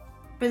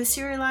 For the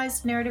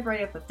serialized narrative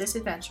write-up of this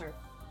adventure,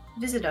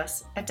 visit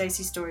us at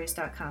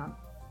diceystories.com.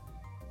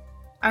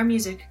 Our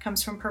music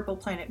comes from Purple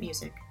Planet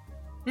Music.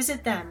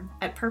 Visit them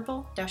at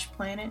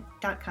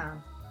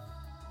purple-planet.com.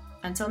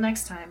 Until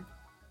next time,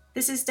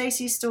 this is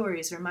Dicey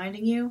Stories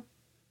reminding you,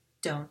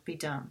 don't be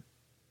dumb.